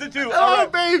 2. It's a 2. Oh, All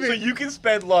right. baby. So you can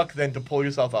spend luck then to pull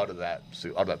yourself out of that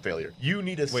failure. You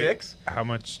need a 6. How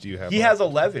much do you have? He left? has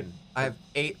 11. I have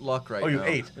 8 luck right Oh, you now.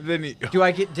 have 8. Then you,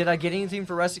 Did I get anything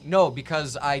for resting? No,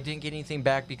 because I didn't get anything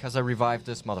back because I revived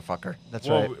this motherfucker. That's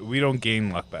well, right. we don't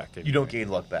gain luck back. You don't gain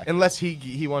luck back. Unless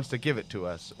he wants to give it to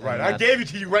us. Right, And I that's- gave it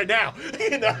to you right now.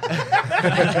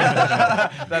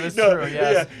 That is true,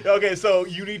 yes. Yeah. Okay, so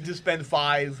you need to spend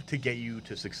 5 to get you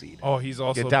to succeed. Oh, he's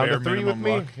also Get down bare to 3 with minimum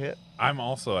me. luck. Yeah. I'm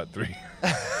also at 3.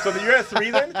 So then you're at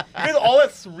 3 then? You're guys all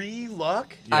at 3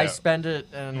 luck? I Yeah. spend it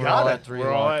and we're got all it. at 3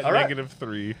 We're all luck. at All right.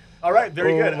 -3. All right,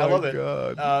 very Oh good. I my love it.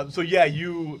 God. So yeah,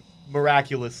 you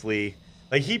miraculously,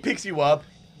 like he picks you up,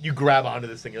 you grab onto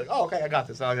this thing. You're like, oh, okay, I got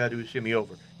this. All I gotta do is shimmy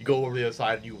over. You go over the other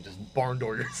side and you just barn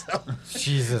door yourself.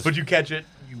 Jesus. But you catch it.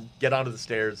 You get onto the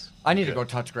stairs. I need to go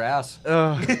touch grass.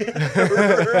 Right.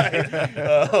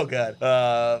 Oh god.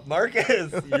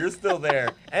 Marcus, you're still there.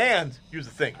 And here's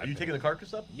the thing: are you taking the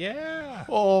carcass up? Yeah.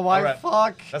 Oh my All right.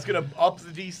 fuck. That's gonna up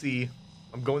the DC.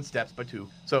 I'm going steps by 2.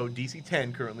 So DC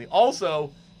 10 currently.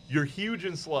 Also, you're huge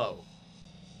and slow.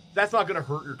 That's not gonna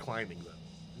hurt your climbing though.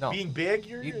 No. Being big,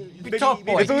 you're Be big, tough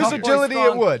boy. If it was Tough boy agility,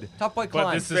 strong. it would. Tough boy But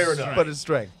climb. this is Fair enough. strength. But it's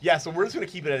strength. Yeah, so we're just gonna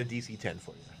keep it at a DC 10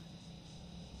 for you.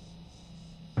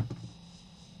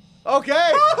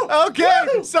 Okay.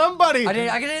 Okay. Somebody. I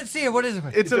didn't see it. What is it?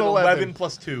 It's an 11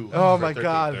 plus 2. Oh for my 13.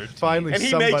 God! 13. Finally, And he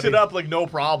somebody. makes it up like no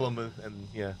problem, and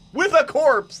yeah, with a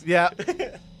corpse. Yeah.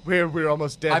 We're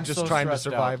almost dead, I'm just so trying to stressed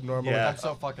survive out. normally. Yeah. I'm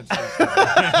so fucking stressed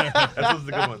out. Those are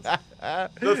the good ones.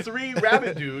 The 3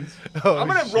 rabbit dudes. Holy I'm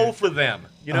gonna shit. roll for them.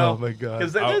 You know, Oh my God.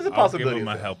 because I'll, there's a I'll possibility. give him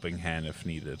of a that. helping hand if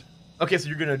needed. Okay, so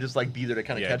you're gonna just like be there to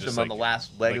kind of Yeah, catch just them on like- the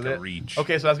last leg like of a it. reach.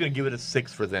 Okay, so I was gonna give it a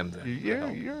 6 for them then.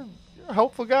 You're a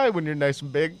helpful guy when you're nice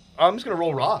and big. I'm just gonna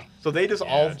roll raw. So they just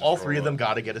Yeah, just all 3 of roll them it.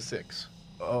 got to get a 6.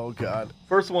 Oh God.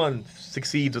 First one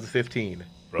succeeds with a 15.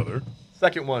 Brother.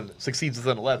 Second one succeeds with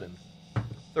an 11.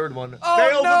 Third one Oh,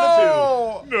 fails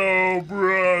with a 2. No,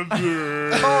 brother.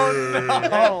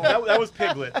 That was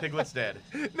Piglet. Piglet's dead.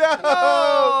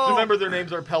 No. Remember, their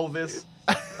names are Pelvis,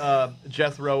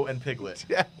 Jethro, and Piglet.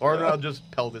 Yeah. Or no,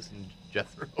 just Pelvis and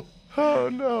Jethro. Oh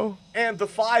no. And the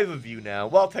 5 of you now.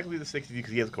 Well, technically the 6 of you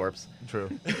because he has a corpse. True.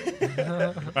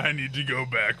 I need to go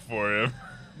back for him.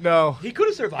 No. He could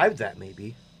have survived that,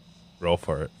 maybe. Roll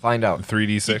for it. Find out.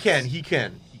 3d6. He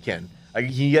can.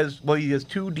 He has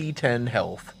 2d10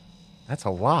 health. That's a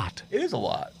lot. It is a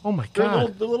lot. Oh my They're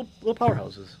God. little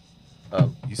powerhouses.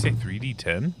 You say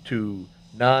 3d10?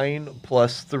 9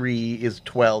 plus 3 is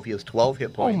 12. He has 12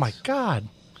 hit Oh points. my God.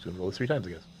 Just gonna roll it 3 times,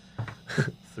 I guess.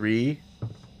 3,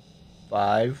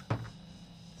 5,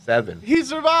 7. He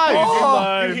survived.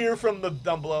 Oh, you hear from the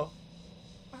down below.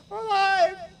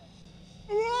 Alive!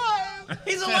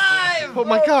 He's alive! Oh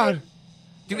my God.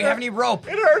 Do we have any rope?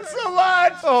 It hurts so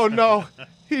much! Oh no.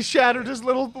 He shattered his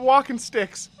little walking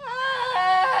sticks.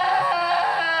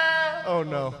 Oh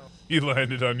no. He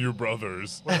landed on your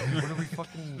brothers. What are we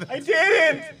fucking... I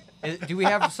didn't! Do we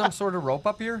have some sort of rope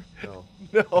up here? No.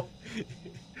 No.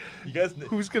 You guys,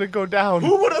 Who's gonna go down?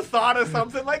 who would have thought of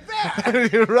something like that?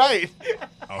 You're right.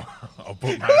 I'll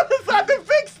put Who would have thought to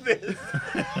fix this?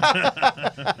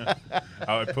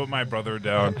 I put my brother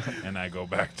down and I go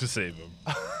back to save him.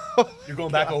 You're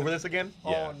going back over this again?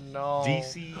 Yeah. Oh no.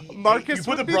 DC. Marcus You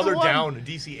put the would be brother the one. down.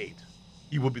 DC 8.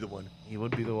 He would be the one. He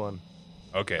would be the one.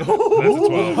 Okay, that's a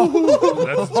 12.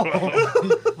 That's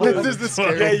a 12. This is the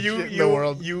Yeah, scariest shit in the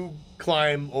world. you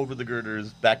climb over the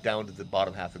girders back down to the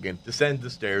bottom half again. Descend the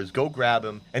stairs. Go grab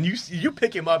him, and you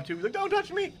pick him up too. He's like, "Don't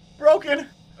touch me, broken."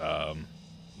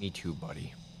 Me too,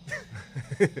 buddy.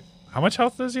 How much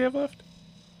health does he have left?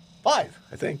 5,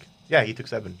 I think. Yeah, he took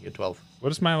 7. He had 12. What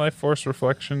does my life force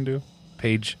reflection do?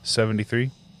 Page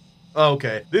 73.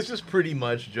 Okay, this is pretty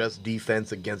much just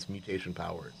defense against mutation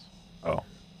powers. Oh.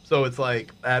 So it's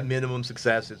like, at minimum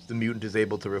success, the mutant is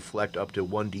able to reflect up to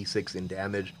 1d6 in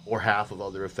damage, or half of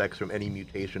other effects from any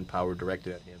mutation power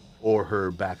directed at him or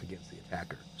her back against the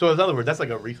attacker. So in other words, that's like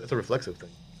that's a reflexive thing.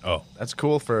 Oh. That's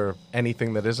cool for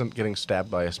anything that isn't getting stabbed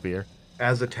by a spear.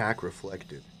 As attack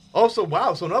reflected. Also,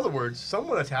 wow, so in other words,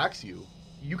 someone attacks you,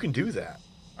 you can do that.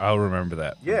 I'll remember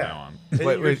that from Yeah. now on. And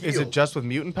Wait, you're is it healed. just with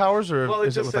mutant powers, or Well, it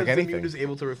is it just with says like the anything? mutant is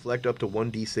able to reflect up to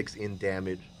 1d6 in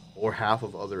damage or half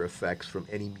of other effects from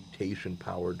any mutation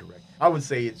power direct. I would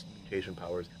say it's mutation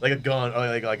powers, like a gun, or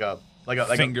like a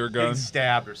Finger gun. getting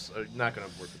stabbed, or not gonna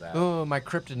work for that. Oh, my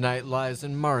kryptonite lies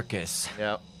in Marcus.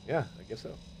 Yeah, I guess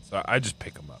so. So I just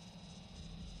pick him up.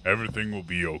 Everything will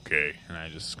be okay. And I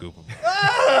just scoop him.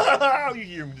 you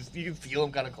hear him you can feel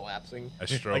him kind of collapsing. I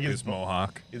stroke Like his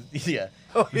mohawk. Yeah.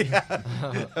 Oh yeah.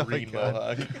 Green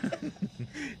mohawk.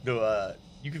 No,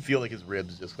 you can feel like his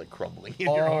ribs just like crumbling in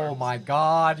your Oh arms. my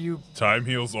God, Time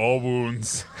heals all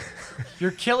wounds.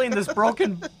 you're killing this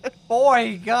broken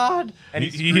boy, God. And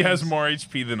he has more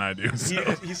HP than I do.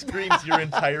 So. He screams your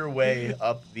entire way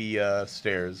up the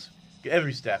stairs.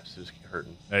 Every step's just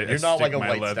hurting. You're not like a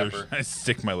white stepper. I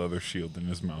stick my leather shield in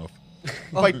his mouth.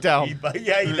 Bite down.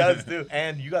 Yeah, he does too.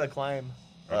 And you got to climb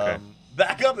Okay.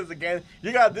 back up this again.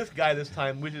 You got this guy this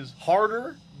time, which is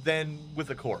harder than with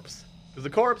a corpse. Because the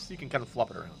corpse, you can kind of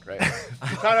flop it around, right?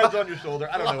 You kind of on your shoulder.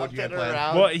 I don't know what you got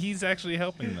planned. Well, he's actually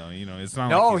helping though. You know, it's not.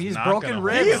 No, like he's not broken gonna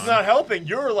ribs. He hold is on. not helping.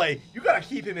 You're like, you got to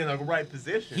keep him in the right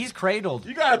position. He's cradled.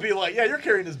 You got to be like, yeah, you're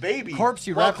carrying this baby. Corpse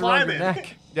you while wrapped around your climbing.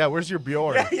 neck. Yeah, where's your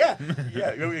Bjorn? Yeah.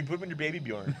 You put him in your baby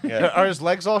Bjorn. Yeah. Are his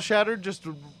legs all shattered? Just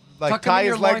like Tuck him tie in his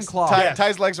your legs, loincloth. tie, Yes. tie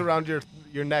his legs around your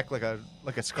neck like a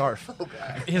scarf.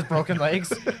 His broken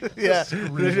legs. Yeah,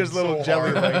 they're just little So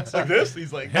jelly hard. legs. Like this.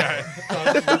 He's like,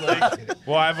 constantly like,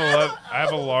 Well, I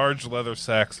have a large leather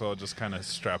sack, so I'll just kind of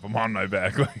strap him on my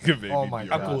back like a baby. Oh my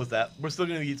Bjorn. I'm cool with that. We're still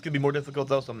gonna be. It's gonna be more difficult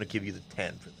though, so I'm gonna give you the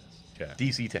 10 for this. Okay.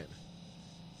 DC 10.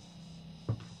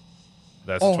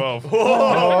 That's Oh. 12.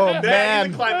 Oh Yeah, man,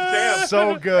 even climbs down.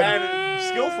 so good. And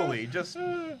skillfully, just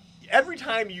every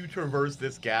time you traverse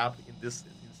this gap in this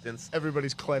distance.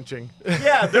 Everybody's clenching.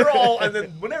 Yeah, they're all, and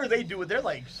then whenever they do it, they're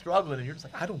like struggling, and you're just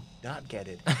like, I do not get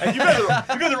it. And you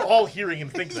guys are all hearing him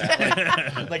think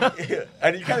that, like,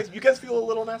 and you guys feel a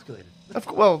little emasculated.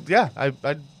 Well, yeah,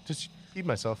 I just eat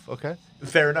myself. Okay,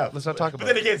 Fair enough. Let's not talk about But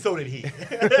then it. again, so did he.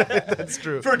 That's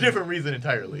true. For a different reason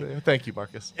entirely. Thank you,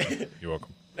 Marcus. You're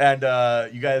welcome. And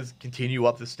you guys continue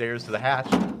up the stairs to the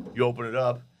hatch. You open it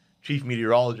up. Chief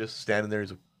meteorologist standing there.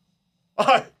 He's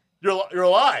like, you're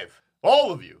alive,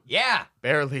 all of you. Yeah.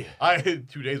 Barely.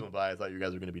 2 days went by. I thought you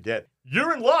guys were gonna be dead.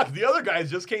 You're in luck. The other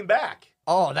guys just came back.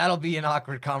 Oh, that'll be an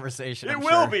awkward conversation. It I'm will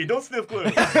sure. be. Don't sniff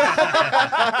glue.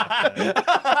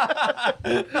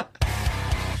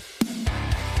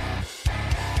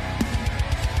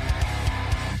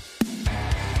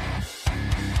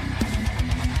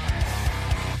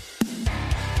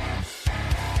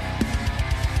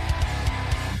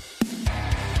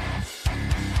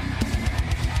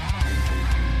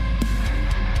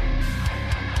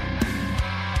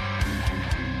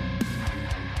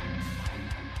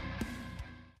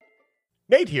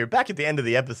 Nate here, back at the end of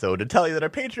the episode to tell you that our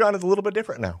Patreon is a little bit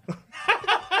different now.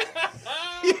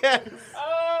 Yes.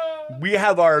 We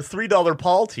have our $3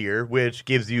 Paul tier, which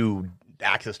gives you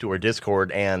access to our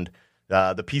Discord and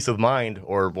the peace of mind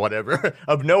or whatever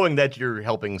of knowing that you're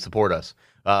helping support us,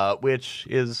 which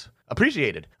is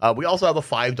appreciated. We also have a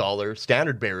 $5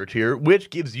 standard bearer tier, which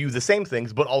gives you the same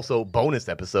things, but also bonus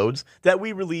episodes that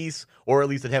we release or at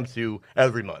least attempt to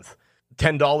every month.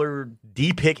 $10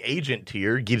 D-Pick Agent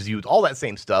tier gives you all that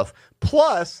same stuff,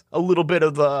 plus a little bit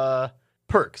of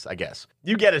perks, I guess.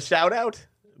 You get a shout-out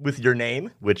with your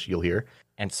name, which you'll hear.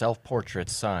 And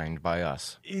self-portraits signed by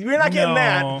us. You're not getting No,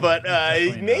 that, but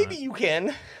definitely maybe not. you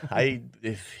can.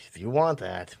 If you want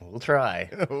that, we'll try.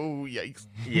 Oh, yikes.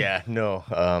 Yeah, no,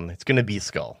 it's going to be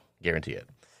Skull. Guarantee it.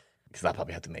 Because I'll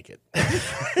probably have to make it.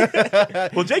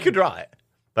 Well, Jake could draw it,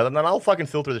 but then I'll fucking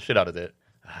filter the shit out of it.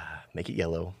 Make it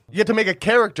yellow. You get to make a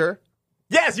character.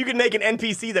 Yes, you can make an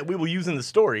NPC that we will use in the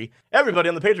story. Everybody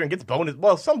on the Patreon gets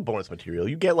some bonus material.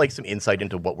 You get like some insight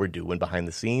into what we're doing behind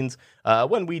the scenes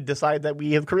when we decide that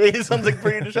we have created something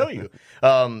for you to show you.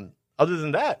 Other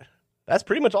than that, that's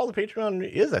pretty much all the Patreon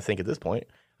is, I think, at this point.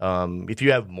 If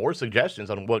you have more suggestions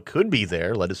on what could be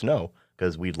there, let us know,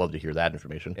 because we'd love to hear that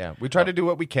information. Yeah, we try to do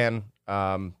what we can.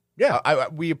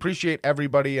 We appreciate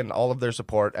everybody and all of their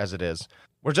support as it is.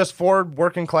 We're just four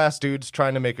working class dudes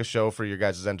trying to make a show for your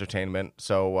guys' entertainment.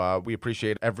 So we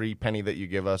appreciate every penny that you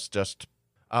give us. Just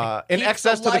in Keep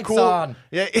excess the to the lights cool, on.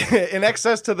 yeah, in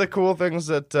excess to the cool things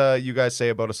that you guys say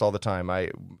about us all the time.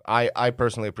 I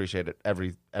personally appreciate it,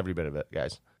 every bit of it,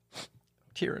 guys.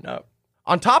 Tearing up.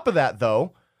 On top of that,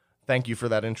 though, thank you for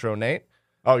that intro, Nate.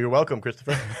 Oh, you're welcome,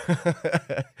 Christopher.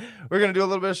 We're going to do a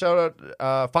little bit of shout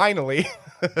out, finally,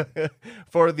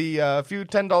 for the few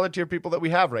 $10 tier people that we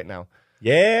have right now.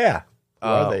 Yeah. Who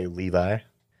are they, Levi?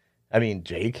 I mean,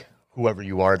 Jake, whoever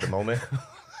you are at the moment.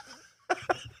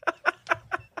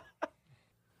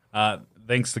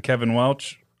 Thanks to Kevin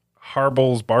Welch,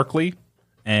 Harbles Barkley,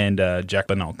 and Jack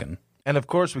Benalkin. And of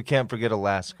course, we can't forget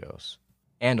Alaskos.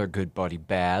 And our good buddy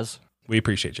Baz. We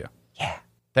appreciate you.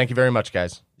 Thank you very much,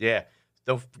 guys. Yeah.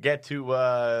 Don't forget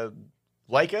to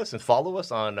like us and follow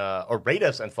us on, or rate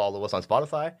us and follow us on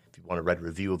Spotify. If you want to write a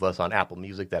review of us on Apple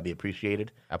Music, that'd be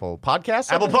appreciated. Apple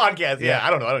Podcasts? Apple Podcasts, yeah. I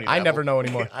don't know. I don't use I Apple. never know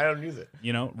anymore. I don't use it.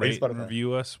 You know, Rate rate and Spotify.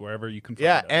 review us wherever you can find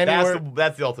Yeah, us. anywhere.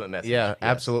 That's the ultimate message. Yeah, Yes.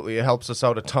 absolutely. It helps us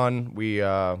out a ton. We'd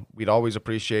always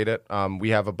appreciate it. We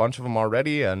have a bunch of them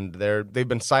already, and they've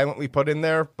been silently put in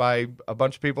there by a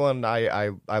bunch of people, and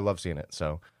I love seeing it.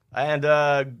 So And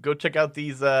go check out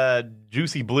these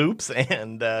juicy bloops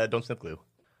and don't sniff glue.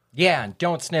 Yeah, and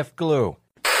don't sniff glue.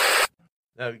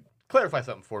 Clarify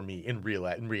something for me in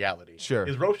reality. Sure.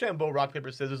 Is Rochambeau rock, paper,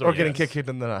 scissors, or getting kicked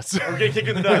in the nuts. Or getting kicked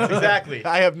in the nuts, exactly.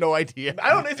 I have no idea.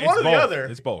 I don't. It's one or the both. other.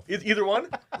 It's both. It's either one.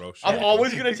 Rochambeau. I'm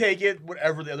always gonna take it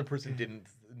whatever the other person didn't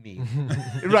mean.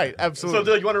 Right, So if absolutely.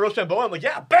 they're like, you want a Rochambeau? I'm like,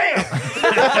 yeah, bam!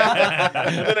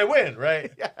 And then I win,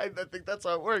 right? Yeah, I think that's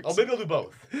how it works. Oh, maybe I'll do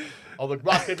both. I'll look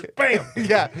rock, paper, bam!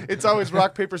 Yeah, it's always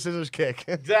rock, paper, scissors, kick.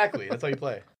 Exactly. That's how you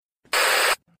play.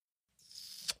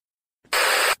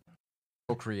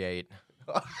 Procreate.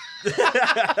 I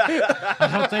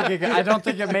don't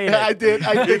think it made it. I think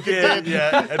it did.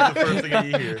 Yeah, that's the first thing that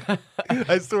you hear.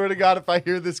 I swear to God, if I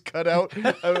hear this cut out,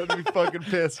 I'm going to be fucking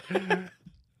pissed.